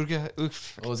Urga.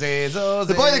 Ozzy's.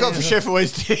 The boy they got from Sheffield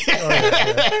Wednesday.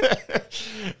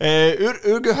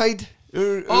 Urgahide.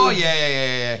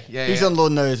 Yeah. He's on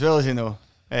loan now as well, as you know.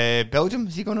 Belgium,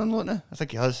 is he going on loan now? I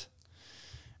think he has.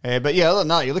 But yeah, other than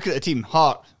that, you look at the team.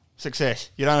 Hart,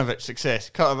 success. Juranovic, success.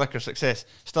 Carter-Vicker, success.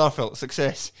 Starfelt,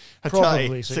 success.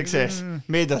 Hatati, success.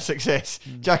 Maida, success.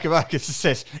 Jakubakis,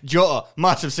 success. Jota,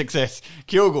 massive success.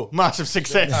 Kyogo, massive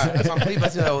success. It's unbelievable,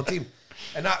 the whole team.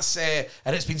 And that's and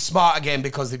it's been smart again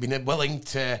because they've been willing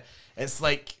to. It's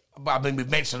like, I mean, we've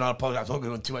mentioned our podcast. I'm not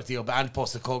going too much deal, but Ange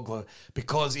Postecoglou,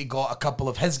 because he got a couple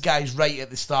of his guys right at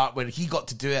the start when he got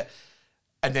to do it,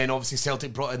 and then obviously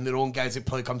Celtic brought in their own guys that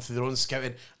probably come through their own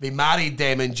scouting. They married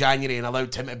them in January and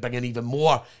allowed him to bring in even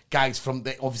more guys from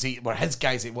the obviously were his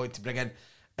guys that he wanted to bring in,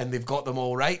 and they've got them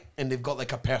all right, and they've got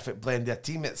like a perfect blend of a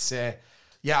team. It's I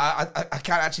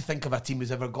can't actually think of a team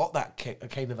who's ever got that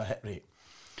kind of a hit rate.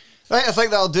 Right, I think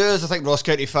that'll do us. I think Ross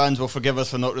County fans will forgive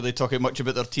us for not really talking much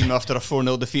about their team after a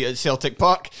 4-0 defeat at Celtic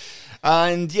Park.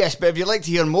 And yes, but if you'd like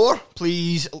to hear more,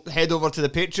 please head over to the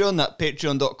Patreon at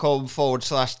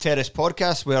patreon.com/Terrace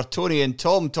Podcast, where Tony and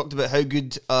Tom talked about how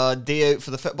good a day out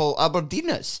for the football Aberdeen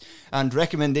is, and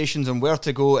recommendations on where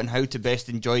to go and how to best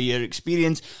enjoy your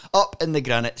experience up in the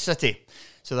Granite City.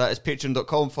 So that is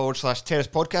patreon.com/Terrace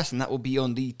Podcast, and that will be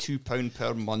on the £2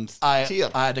 per month tier.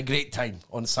 I had a great time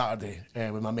on Saturday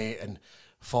with my mate and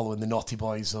following the naughty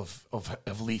boys of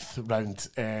Leith round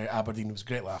Aberdeen. It was a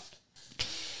great laugh.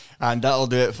 And that'll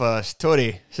do it for us.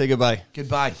 Tori, say goodbye.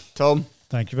 Goodbye. Tom.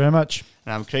 Thank you very much.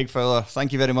 And I'm Craig Fowler.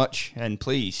 Thank you very much, and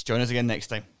please join us again next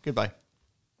time. Goodbye.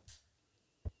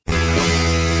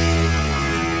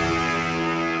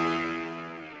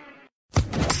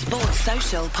 Sports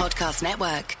Social Podcast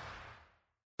Network.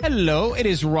 Hello, it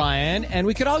is Ryan, and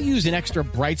we could all use an extra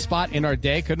bright spot in our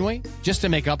day, couldn't we? Just to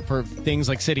make up for things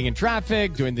like sitting in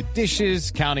traffic, doing the dishes,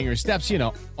 counting your steps, you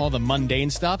know, all the mundane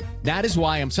stuff. That is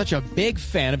why I'm such a big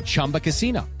fan of Chumba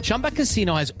Casino. Chumba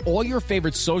Casino has all your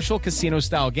favorite social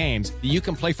casino-style games that you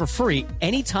can play for free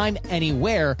anytime,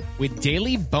 anywhere with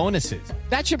daily bonuses.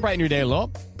 That should brighten your day a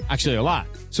little. Actually, a lot.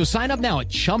 So sign up now at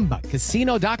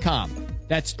ChumbaCasino.com.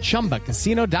 That's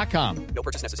ChumbaCasino.com. No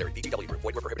purchase necessary. VGW Group.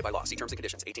 Void where prohibited by law. See terms and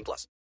conditions. 18+.